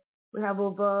over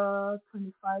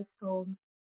 25 songs,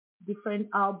 different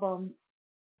albums.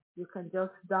 You can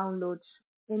just download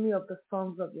any of the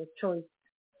songs of your choice,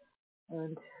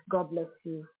 and God bless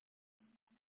you.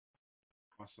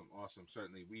 Awesome.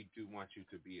 Certainly, we do want you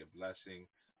to be a blessing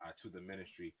to the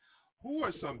ministry. Who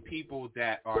are some people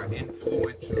that are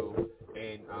influential?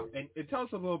 And tell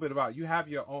us a little bit about, you have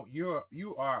your own.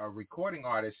 You are a recording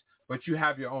artist, but you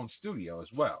have your own studio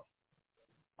as well.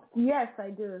 Yes, I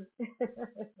do.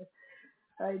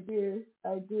 I do.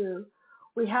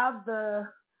 We have the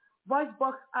Voice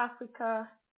Box Africa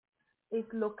is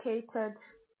located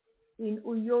in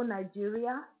Uyo,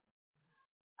 Nigeria.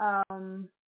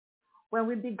 When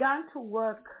we began to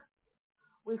work,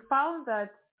 we found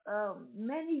that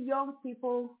many young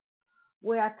people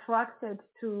were attracted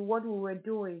to what we were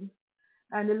doing.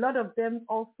 And a lot of them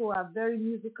also are very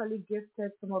musically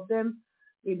gifted. Some of them,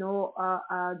 they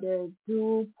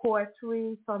do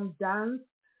poetry, some dance.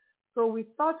 So we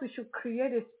thought we should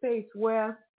create a space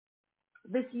where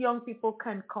these young people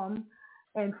can come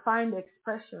and find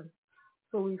expression.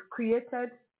 So we've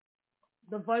created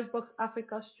the Voice Box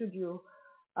Africa studio.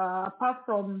 Apart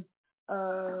from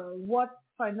what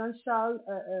financial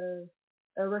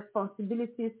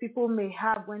responsibilities people may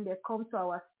have when they come to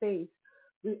our space,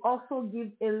 we also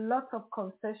give a lot of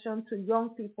concession to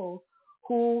young people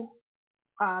who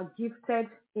are gifted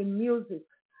in music.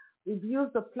 We've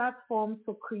used the platform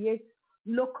to create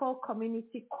local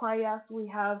community choirs. We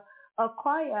have a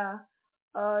choir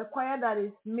that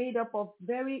is made up of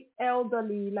very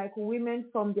elderly, like women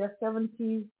from their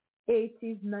 70s,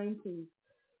 80s, 90s.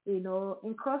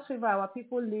 In Cross River, our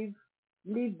people live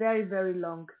very, very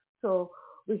long. So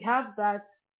we have that.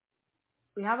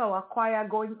 We have our choir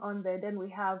going on there. Then we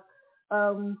have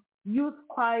youth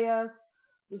choirs.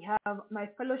 We have my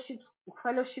fellowships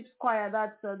choir.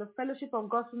 That's the Fellowship of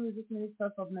Gospel Music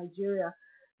Ministers of Nigeria.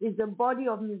 Is the body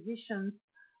of musicians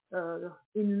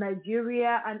in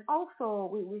Nigeria, and also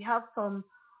we have some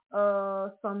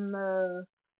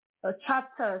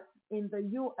chapters in the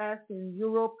U.S., in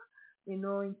Europe,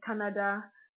 in Canada,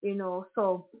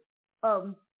 So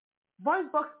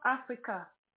VoiceBox Africa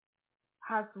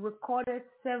has recorded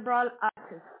several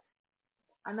artists,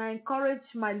 and I encourage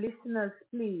my listeners,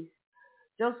 please,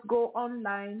 just go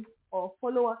online or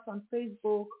follow us on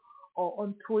Facebook or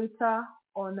on Twitter,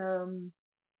 on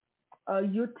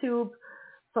YouTube.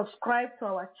 Subscribe to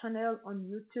our channel on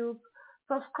YouTube.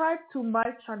 Subscribe to my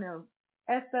channel,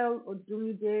 Ethel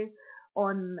Odungide,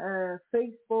 on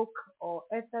Facebook, or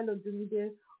Ethel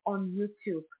Odungide on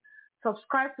YouTube.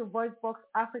 Subscribe to VoiceBox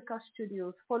Africa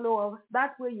Studios. Follow us.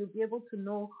 That way you'll be able to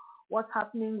know what's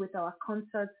happening with our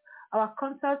concerts. Our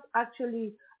concerts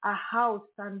actually are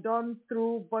housed and done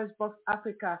through VoiceBox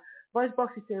Africa.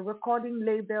 VoiceBox is a recording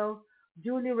label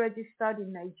duly registered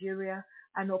in Nigeria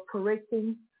and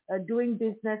operating, doing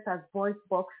business as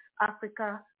VoiceBox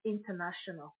Africa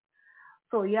International.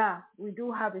 So yeah, we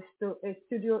do have a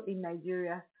studio in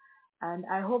Nigeria, and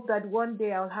I hope that one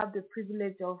day I'll have the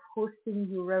privilege of hosting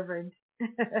you, Reverend.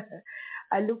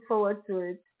 I look forward to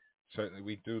it. Certainly,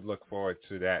 we do look forward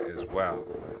to that as well.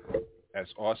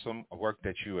 That's awesome work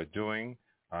that you are doing,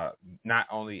 not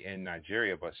only in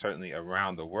Nigeria, but certainly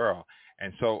around the world.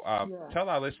 And so tell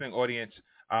our listening audience,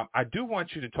 I do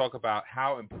want you to talk about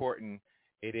how important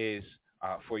it is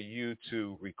for you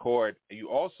to record. You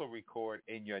also record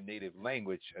in your native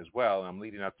language as well. I'm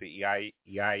leading up to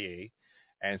EIA.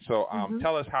 And so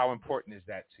tell us, how important is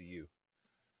that to you?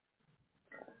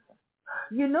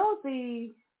 You know,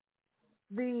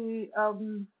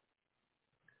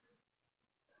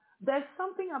 there's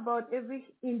something about every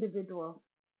individual.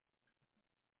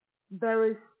 There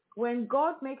is, when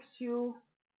God makes you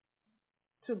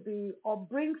to be, or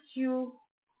brings you,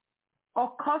 or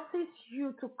causes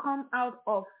you to come out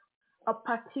of a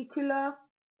particular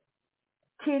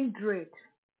kindred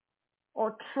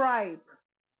or tribe,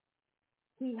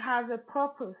 He has a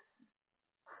purpose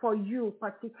for you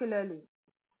particularly.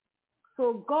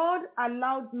 So God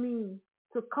allowed me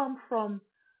to come from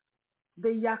the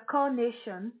Yakar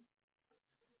nation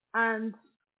and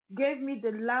gave me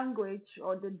the language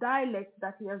or the dialect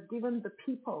that He has given the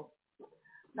people.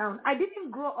 Now, I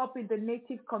didn't grow up in the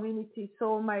native community,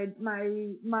 so my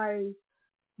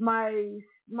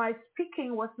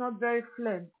speaking was not very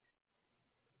fluent.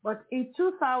 But in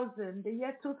 2000, the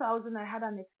year 2000, I had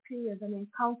an experience, an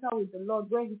encounter with the Lord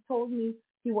where He told me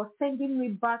He was sending me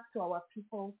back to our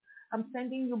people. I'm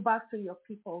sending you back to your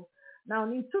people. Now,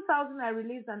 in 2000, I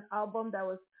released an album that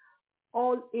was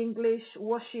all English,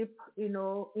 worship,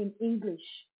 in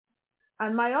English.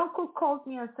 And my uncle called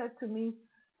me and said to me,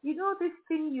 you know, this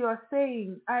thing you are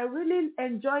saying, I really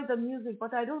enjoy the music,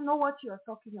 but I don't know what you are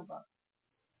talking about.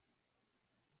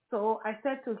 So I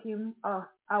said to him,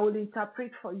 I will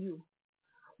interpret for you.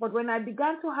 But when I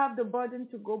began to have the burden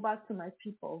to go back to my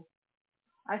people,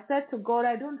 I said to God,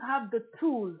 I don't have the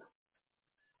tools.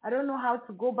 I don't know how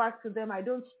to go back to them. I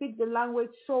don't speak the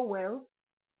language so well.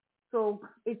 So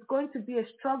it's going to be a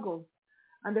struggle.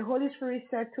 And the Holy Spirit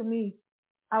said to me,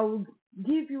 I will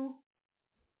give you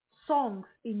songs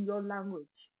in your language.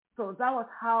 So that was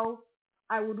how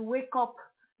I would wake up,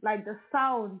 like the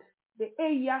sound, the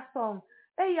Eya song.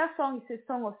 Eya song is a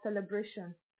song of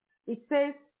celebration. It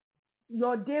says,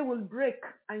 your day will break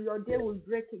and your day will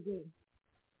break again.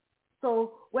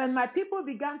 So when my people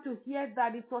began to hear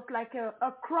that, it was like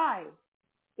a cry,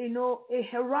 a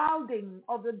heralding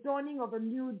of the dawning of a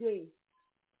new day.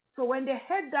 So when they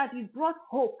heard that, it brought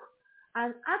hope.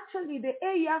 And actually, the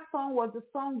Eya song was the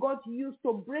song God used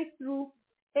to break through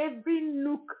every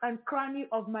nook and cranny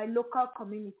of my local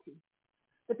community.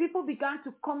 The people began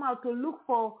to come out to look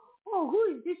for, who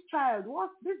is this child?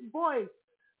 What's this voice?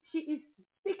 She is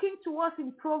speaking to us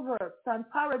in proverbs and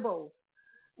parables.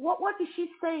 What is she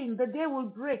saying? The day will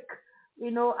break.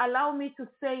 Allow me to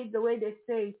say it the way they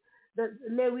say it.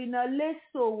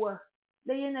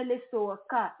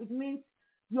 It means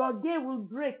your day will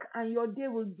break and your day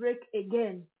will break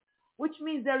again, which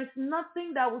means there is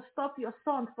nothing that will stop your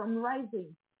sun from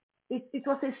rising. It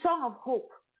was a song of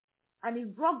hope, and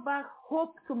it brought back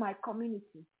hope to my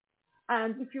community.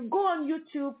 And if you go on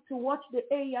YouTube to watch the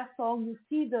Eya song, you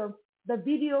see the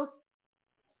videos.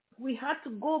 We had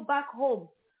to go back home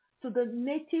to the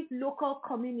native local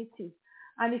community.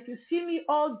 And if you see me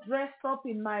all dressed up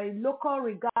in my local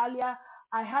regalia,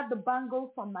 I had the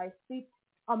bangles on my feet,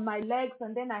 on my legs,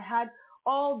 and then I had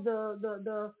all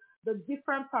the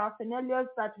different paraphernalias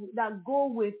that go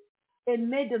with a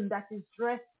maiden that is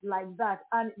dressed like that.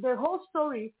 And the whole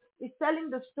story is telling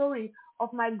the story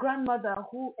of my grandmother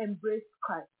who embraced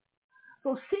Christ.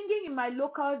 So singing in my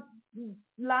local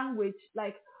language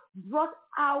brought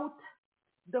out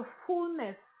the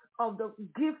fullness of the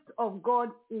gift of God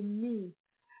in me.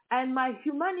 and my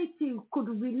humanity could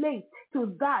relate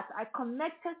to that. I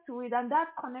connected to it, and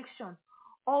that connection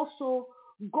also,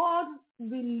 God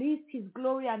released his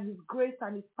glory and his grace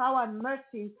and his power and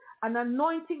mercy and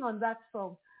anointing on that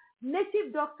song.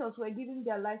 Native doctors were giving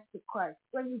their lives to Christ.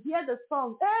 When you hear the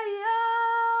song,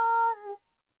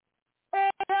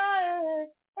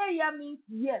 Eya means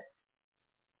yes.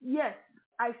 Yes.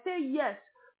 I say yes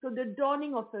to the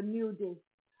dawning of a new day.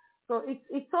 So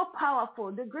it's so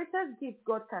powerful. The greatest gift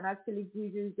God can actually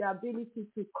give you is the ability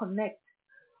to connect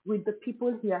with the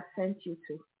people he has sent you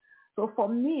to. So for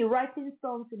me, writing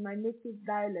songs in my native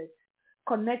dialect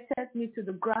connected me to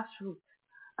the grassroots,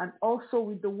 and also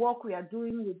with the work we are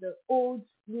doing with the old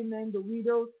women, the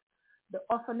widows, the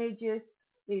orphanages,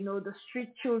 the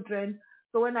street children.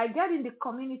 So when I get in the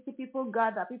community, people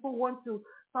gather. People want to,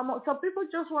 some people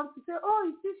just want to say, oh,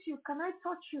 is this you? Can I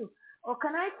touch you? Or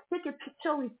can I take a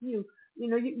picture with you?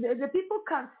 The people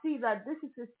can see that this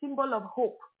is a symbol of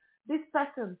hope. This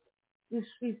person is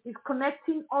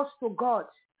connecting us to God.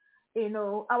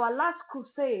 Our last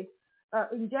crusade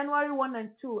in January 1 and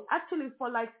 2, actually for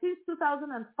since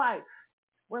 2005,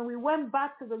 when we went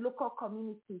back to the local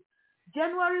community,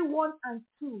 January 1 and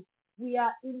 2, we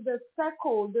are in the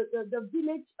circle, the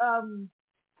village,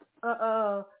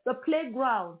 the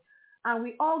playground, and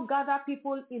we all gather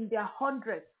people in their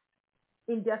hundreds,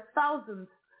 in their thousands.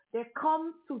 They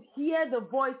come to hear the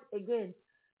voice again,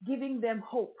 giving them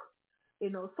hope.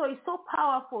 So it's so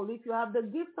powerful if you have the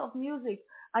gift of music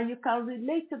and you can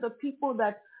relate to the people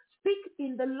that speak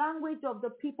in the language of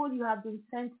the people you have been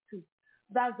sent to.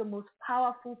 That's the most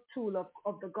powerful tool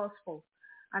of the gospel.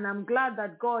 And I'm glad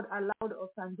that God allowed us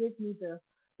and gave me the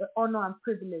honor and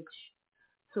privilege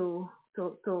to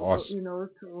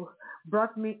awesome. To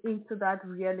brought me into that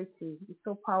reality. It's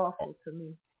so powerful to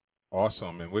me.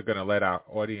 Awesome. And we're going to let our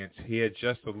audience hear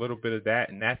just a little bit of that.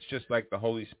 And that's just like the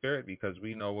Holy Spirit, because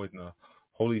we know when the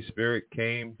Holy Spirit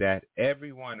came that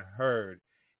everyone heard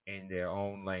in their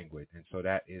own language. And so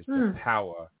that is the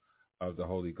power of the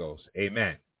Holy Ghost.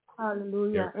 Amen.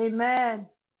 Hallelujah. Amen.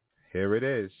 Here it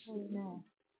is. Amen.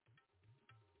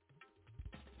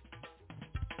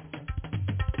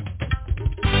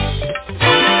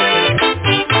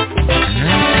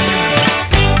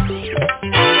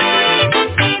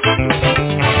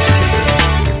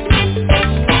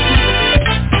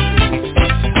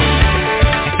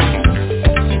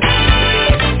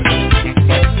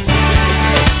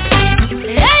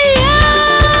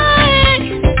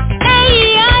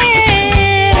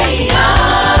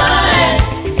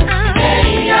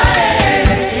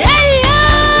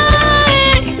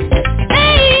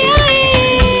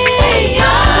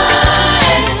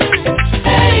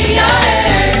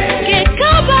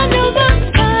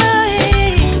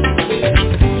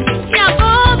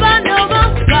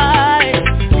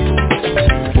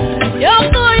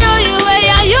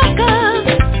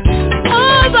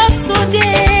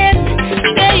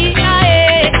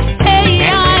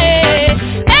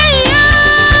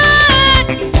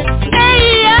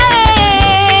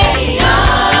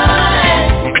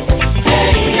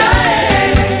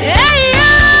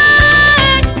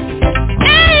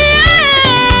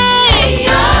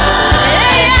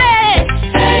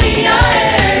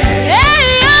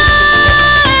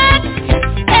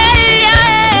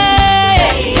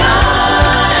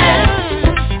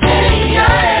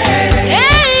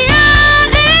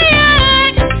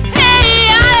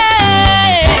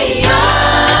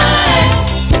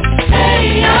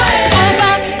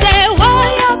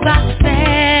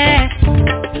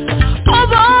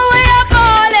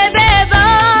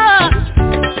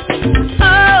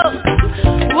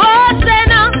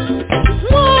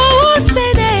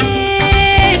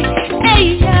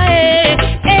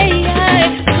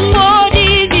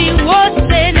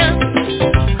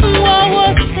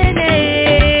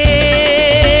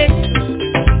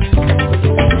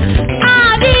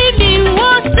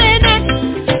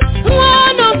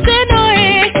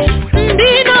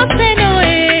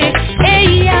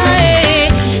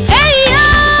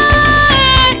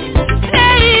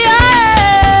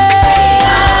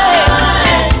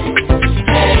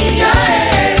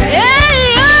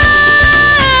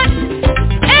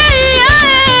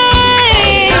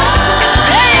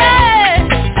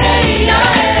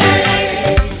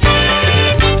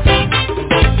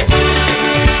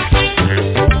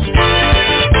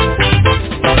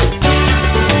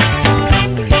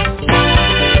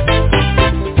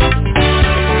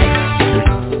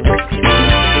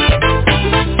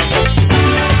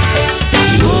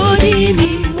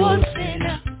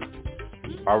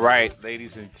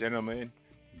 Ladies and gentlemen,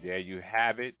 there you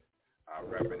have it.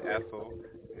 Reverend Ethel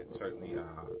is certainly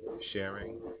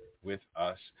sharing with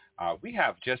us. We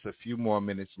have just a few more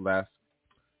minutes left.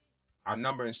 Our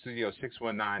number in studio is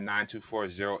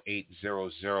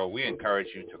 619-924-0800. We encourage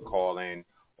you to call in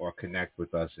or connect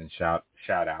with us and shout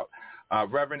out.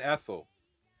 Reverend Ethel,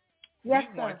 Yes,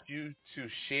 we sir. want you to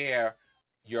share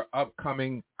your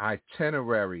upcoming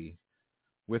itinerary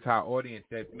with our audience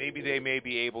that maybe they may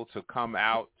be able to come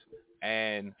out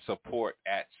and support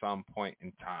at some point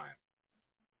in time.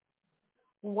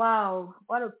 Wow,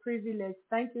 what a privilege.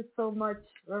 Thank you so much,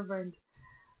 Reverend.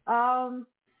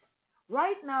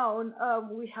 Right now,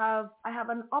 I have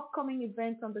an upcoming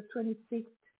event on the 26th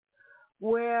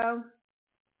where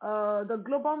the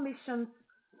Global Missions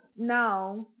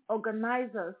Now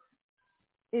organizers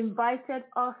invited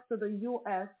us to the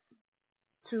U.S.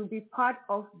 to be part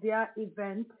of their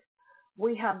event.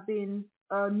 We have been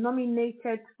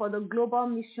nominated for the Global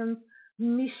Missions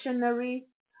Missionary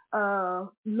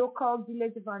Local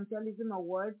Village Evangelism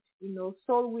Award,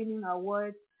 Soul Winning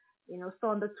Award, So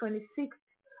on the 26th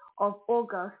of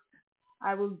August,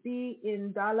 I will be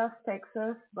in Dallas,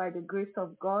 Texas, by the grace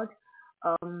of God,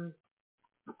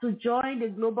 to join the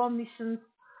Global Missions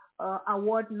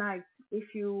Award night.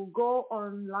 If you go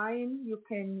online, you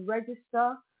can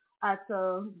register at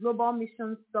Global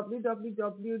Missions,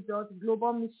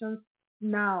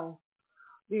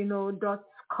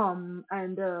 www.globalmissionsnow.com,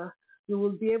 and you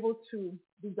will be able to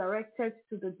be directed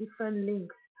to the different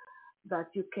links that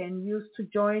you can use to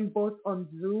join both on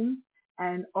Zoom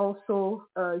and also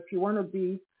if you want to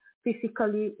be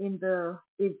physically in the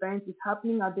event. It's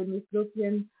happening at the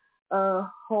Midlothian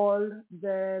Hall,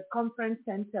 the conference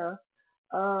center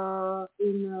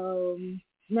in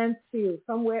Mansfield,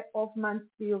 somewhere off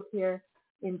Mansfield here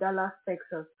in Dallas,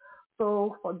 Texas.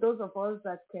 So for those of us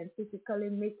that can physically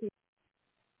make it,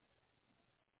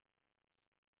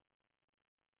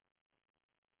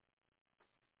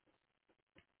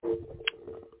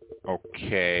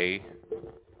 Okay.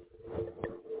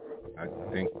 I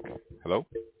think, hello?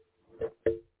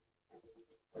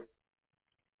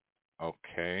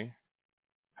 Okay.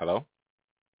 Hello?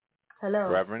 hello.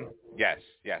 Reverend? Yes.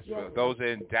 Yes. For those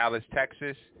in Dallas,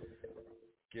 Texas,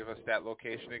 give us that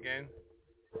location again.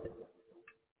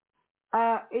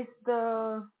 It's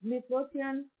the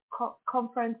Midlothian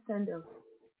Conference Center.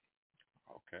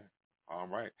 Okay. All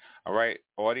right.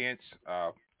 Audience,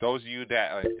 those of you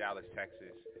that are in Dallas,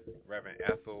 Texas, Reverend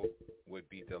Ethel would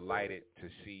be delighted to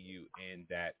see you in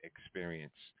that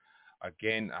experience.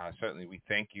 Again, certainly we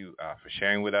thank you for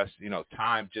sharing with us.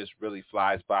 Time just really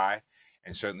flies by,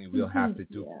 and certainly we'll have to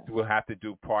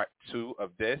do part 2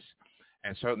 of this.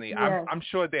 And certainly, Yes. I'm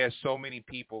sure there's so many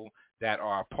people that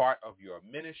are a part of your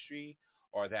ministry,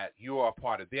 or that you are a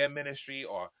part of their ministry,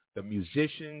 or the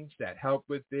musicians that help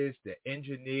with this, the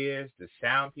engineers, the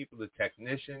sound people, the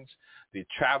technicians, the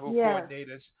travel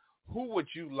coordinators. Who would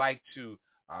you like to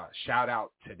shout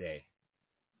out today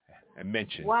and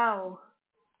mention? Wow.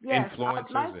 Yes,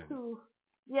 Influencers.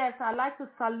 I'd like to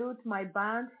salute my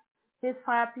band, His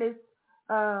Fireplace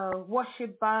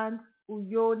Worship Band,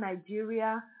 Uyo,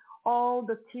 Nigeria, all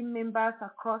the team members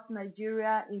across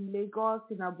Nigeria, in Lagos,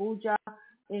 in Abuja,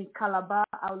 in Calabar.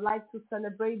 I would like to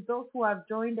celebrate those who have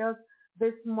joined us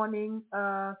this morning,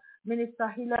 Minister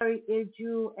Hilary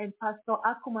Eju and Pastor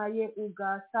Akumaye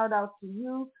Uga. Shout out to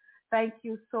you. Thank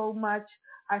you so much.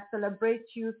 I celebrate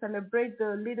you, celebrate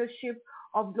the leadership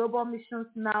of Global Missions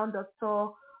Now,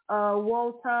 Dr.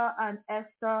 Walter and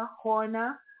Esther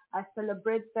Horner. I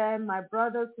celebrate them, my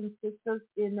brothers and sisters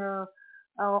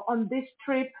on this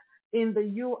trip in the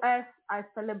U.S. I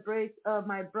celebrate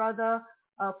my brother,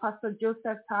 Pastor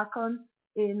Joseph Takon,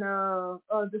 in the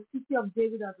city of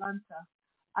David, Atlanta.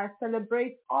 I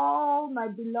celebrate all my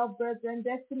beloved brethren,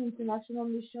 Destiny International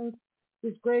Missions,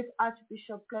 His Great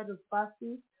Archbishop Cledus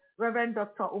Bassi, Reverend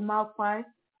Dr. Umar Pai,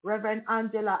 Reverend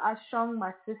Angela Ashong,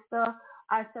 my sister.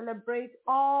 I celebrate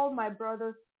all my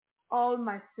brothers, all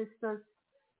my sisters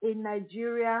in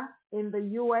Nigeria, in the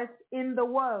U.S., in the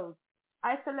world.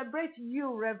 I celebrate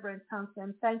you, Reverend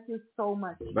Townsend. Thank you so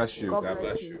much. Bless you. God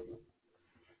bless you.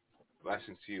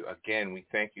 Blessings to you. Again, we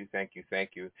thank you.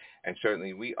 And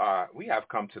certainly we have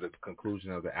come to the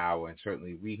conclusion of the hour, and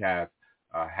certainly we have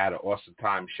had an awesome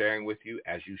time sharing with you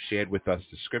as you shared with us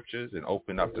the scriptures and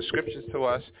opened up the scriptures to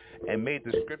us and made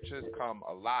the scriptures come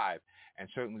alive. And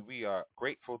certainly we are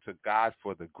grateful to God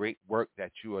for the great work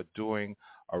that you are doing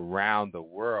around the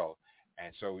world.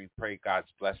 And so we pray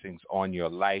God's blessings on your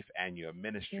life and your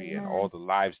ministry. Amen. And all the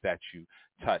lives that you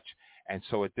touch. And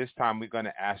so at this time, we're going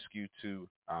to ask you to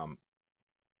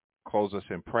close us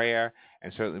in prayer.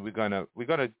 And certainly we're gonna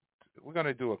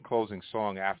do a closing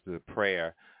song after the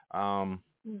prayer. I'll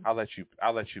let you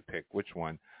pick which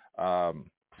one.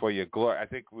 for your glory. I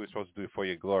think we were supposed to do it for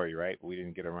your glory, right? We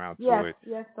didn't get around to it.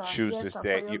 Yes, sir. Choose yes, this sir,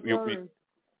 day. For your glory.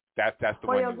 That's the For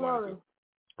one your you want glory. to do.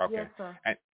 Okay. Yes, sir.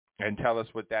 And tell us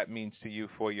what that means to you,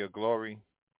 for your glory.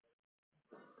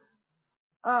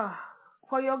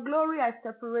 For your glory, I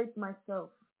separate myself.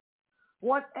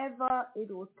 Whatever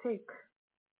it will take,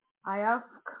 I ask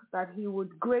that He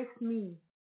would grace me,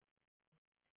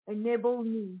 enable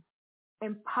me,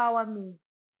 empower me,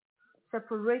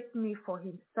 separate me for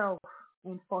Himself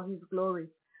and for His glory.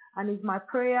 And it's my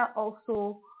prayer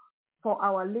also for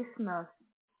our listeners.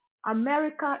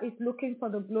 America is looking for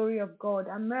the glory of God.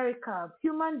 America,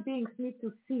 human beings need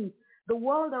to see. The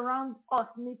world around us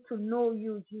needs to know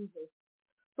you, Jesus.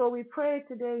 So we pray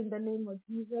today in the name of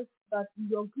Jesus that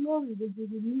your glory will be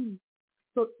released.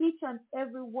 So each and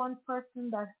every one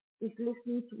person that is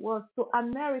listening to us, to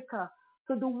America,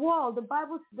 to the world, the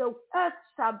Bible says the earth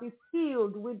shall be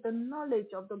filled with the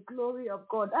knowledge of the glory of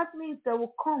God. That means they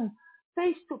will come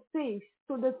face to face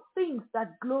to the things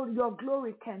that your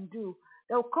glory can do.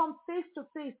 They will come face to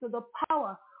face to the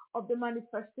power of the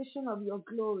manifestation of your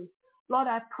glory. Lord,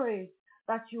 I pray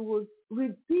that you will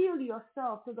reveal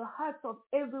yourself to the hearts of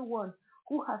everyone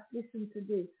who has listened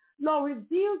today. Lord,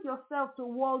 reveal yourself to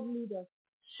world leaders.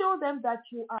 Show them that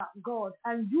you are God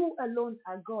and you alone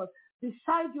are God.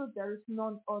 Beside you, there is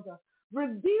none other.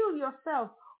 Reveal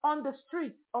yourself on the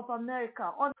streets of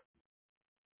America, on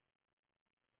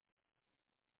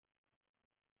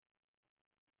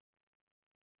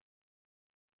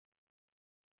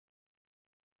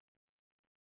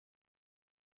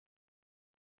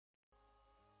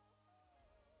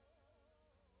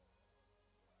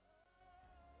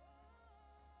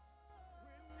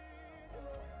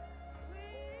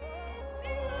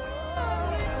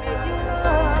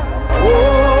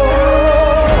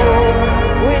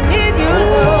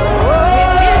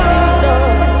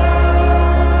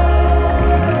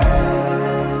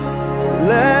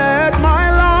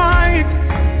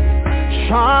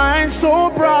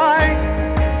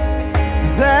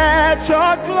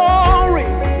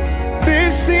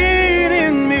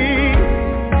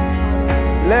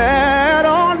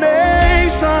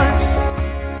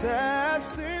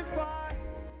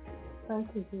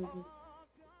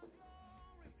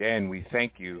Again, we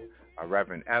thank you,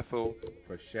 Reverend Ethel,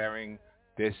 for sharing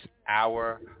this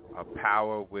hour of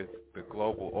power with the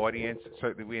global audience.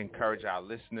 Certainly, we encourage our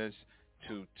listeners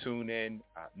to tune in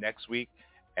next week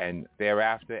and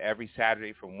thereafter every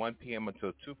Saturday from 1 p.m.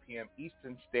 until 2 p.m.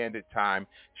 Eastern Standard Time,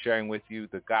 sharing with you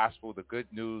the gospel, the good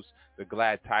news, the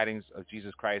glad tidings of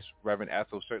Jesus Christ. Reverend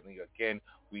Ethel, certainly, again,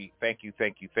 we thank you.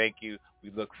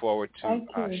 We look forward to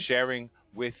sharing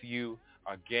with you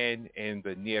again in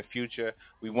the near future.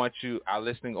 We want you, our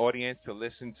listening audience, to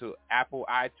listen to Apple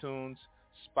iTunes,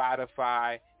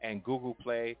 Spotify, and Google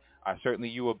Play. Certainly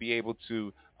you will be able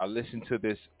to listen to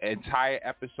this entire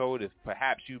episode. If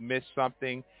perhaps you missed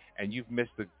something and you've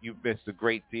missed a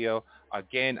great deal.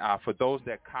 Again, for those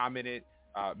that commented,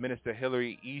 Minister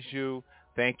Hillary Iju,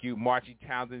 thank you. Margie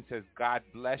Townsend says, God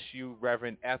bless you,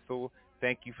 Reverend Ethel.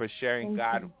 Thank you for sharing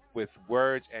God with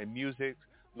words and music.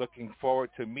 Looking forward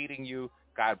to meeting you.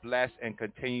 God bless and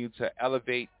continue to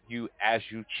elevate you as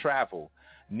you travel.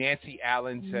 Nancy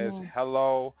Allen says,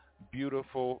 hello,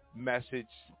 beautiful message.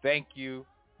 Thank you,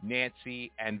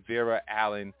 Nancy and Vera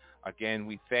Allen. Again,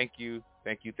 we thank you.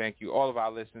 All of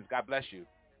our listeners, God bless you.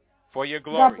 For your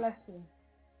glory. God bless you.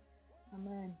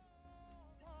 Amen.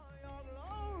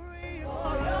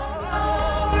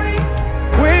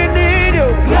 We need you.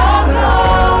 Your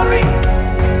glory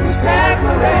to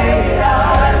separate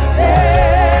ourselves.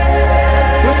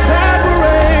 To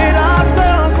separate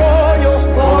ourselves for your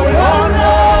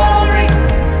glory.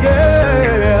 Yeah.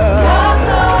 Your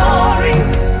glory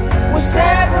will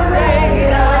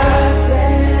separate ourselves.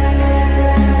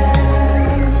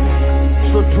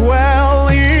 So dwell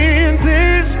in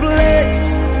this place.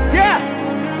 Yeah.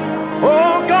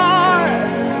 Oh God,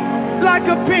 like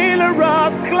a pillar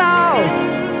of cloud.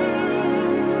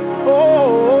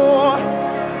 Oh,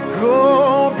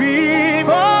 go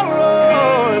before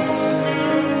us.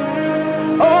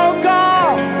 Oh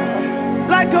God,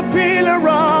 like a pillar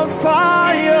of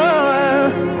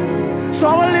fire. So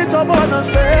a little brother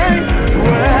say,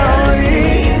 well,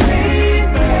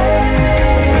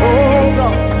 oh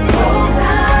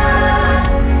God,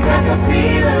 like a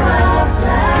pillar of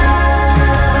cloud.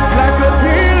 Like a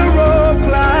pillar of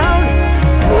cloud.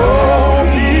 Oh,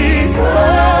 before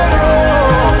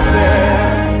us.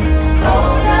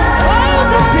 Oh,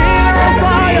 the pillar of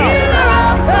fire.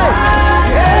 Hey,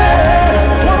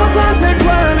 yeah. One more time, say,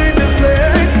 dwell in this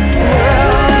place.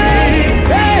 Dwell in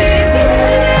this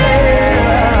place.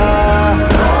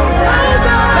 Oh,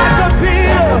 like a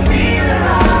pillar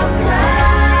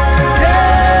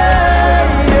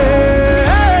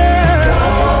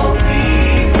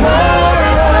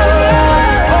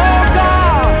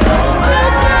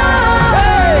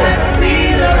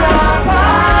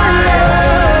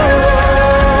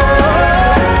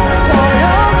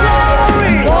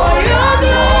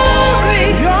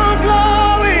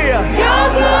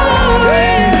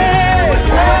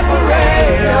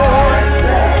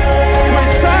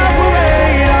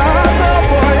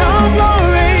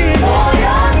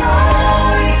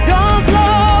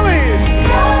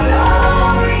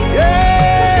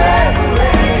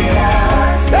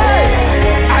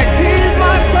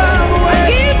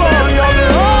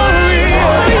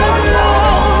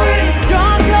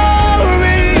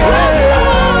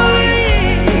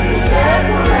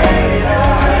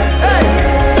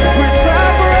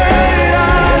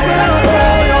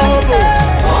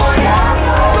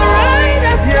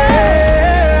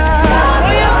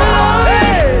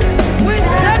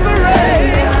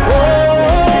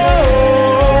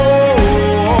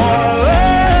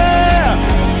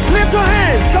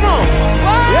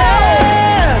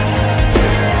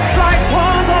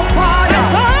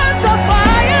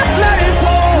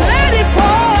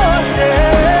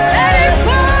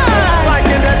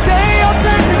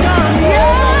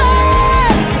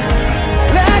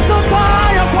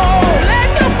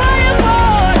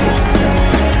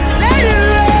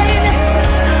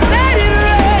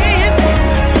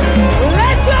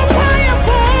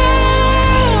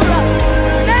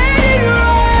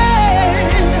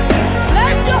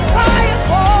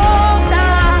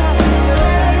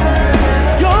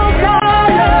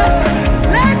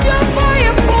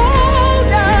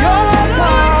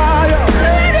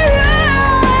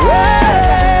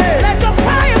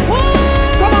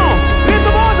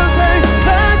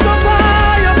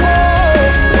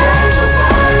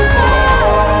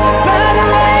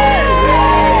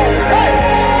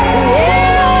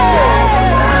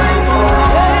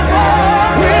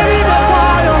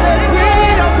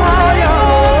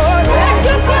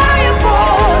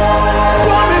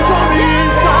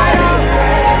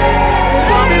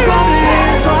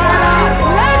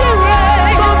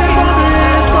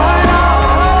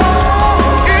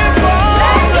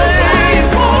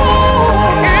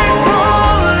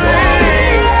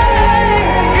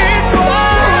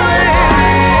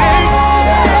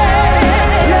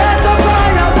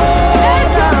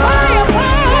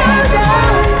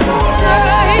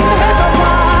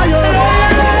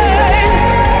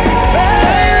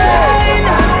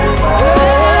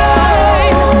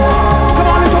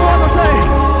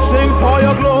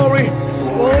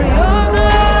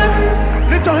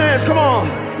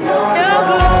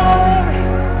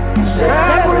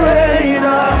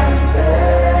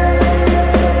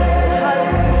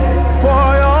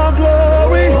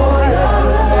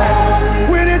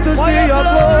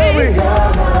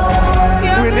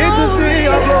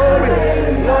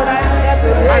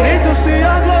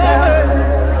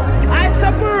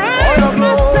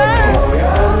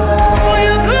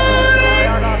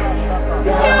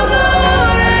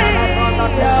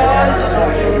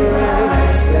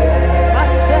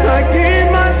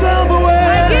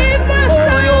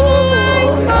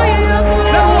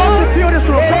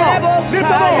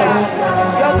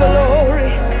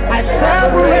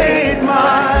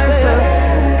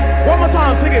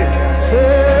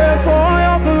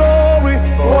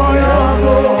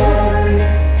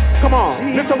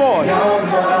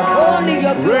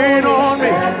Rain on me.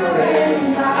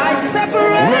 I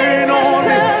separate Rain on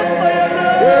me.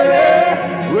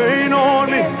 Yeah. Rain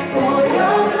on me.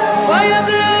 for your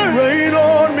glory. Rain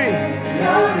on me.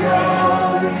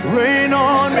 Rain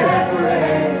on me.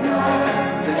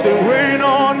 Say rain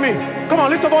on me. Come on,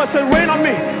 lift your voice. Say rain on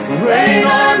me. Rain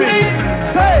on me.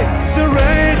 Hey, say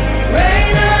rain.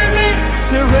 Rain on me.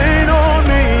 Say rain on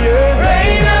me. Yeah.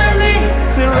 Rain on me.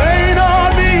 Say rain on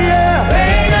me. Yeah.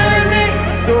 Rain on me.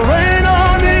 Say rain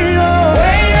on me. Yeah.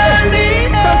 Rain on me.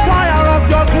 The fire of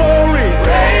your glory.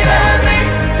 Rain on me.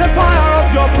 The fire of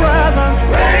your presence.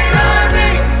 Rain on me.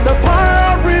 The fire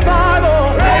of revival.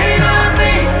 Rain on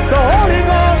me. The Holy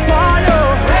Ghost fire.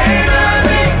 Rain on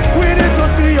me. We need to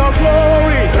see your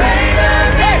glory. Rain on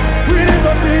me. We need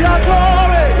to see your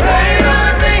glory. Rain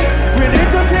on me. We need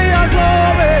to see your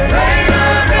glory. Rain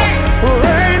on me.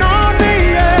 Rain on me,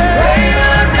 yeah. Rain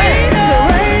on me.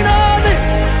 Rain on me.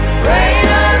 Rain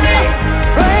on me.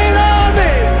 Rain on me.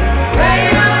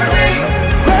 Rain on me.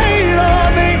 Rain on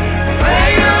me.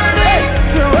 Rain on me.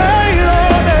 Rain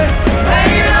on me.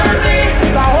 Rain on me.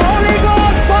 The Holy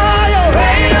Ghost fire.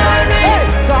 Rain on me.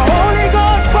 The Holy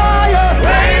Ghost fire.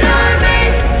 Rain on me.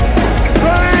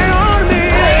 Rain on me.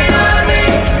 Rain on me.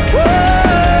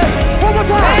 Whoa. One more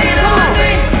time. Rain Come on on.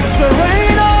 me. Say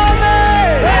rain on me.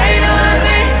 Rain on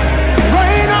me.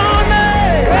 Rain on me.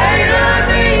 Rain on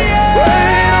me.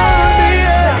 Rain on me,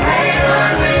 yeah. Rain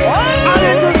on me. I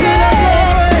need to see your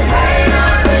glory. Rain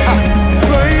on me.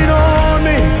 Rain on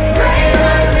me. Rain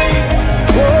on me.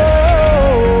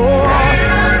 Whoa. Rain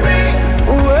on me.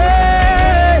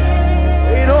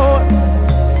 Wait on.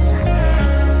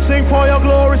 Sing for your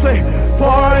glory. Say,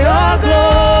 for your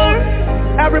glory.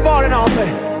 Everybody now say,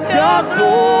 your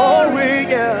glory,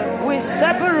 yeah. We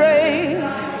separate.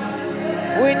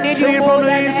 We need Sing you it more from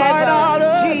the than inside ever. out.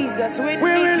 Jesus, we We need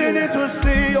really you need to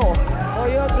see you. for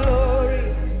your glory.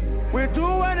 We do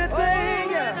anything,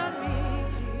 Oh, yeah.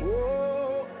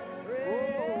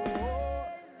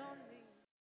 rain on me.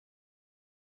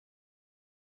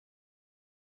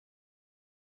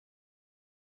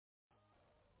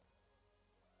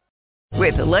 Whoa.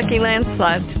 With the Lucky Land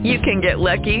Slots, you can get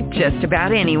lucky just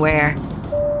about anywhere.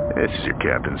 This is your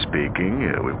captain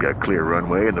speaking. We've got clear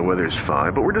runway and the weather's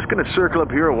fine, but we're just going to circle up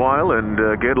here a while and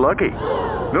get lucky.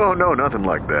 No, nothing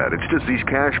like that. It's just these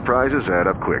cash prizes add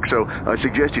up quick. So I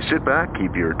suggest you sit back,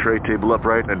 keep your tray table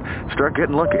upright, and start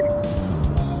getting lucky.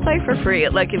 Play for free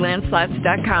at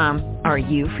LuckyLandSlots.com. Are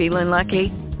you feeling lucky?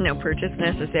 No purchase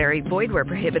necessary. Void where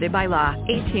prohibited by law.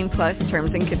 18+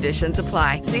 terms and conditions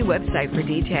apply. See website for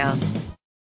details.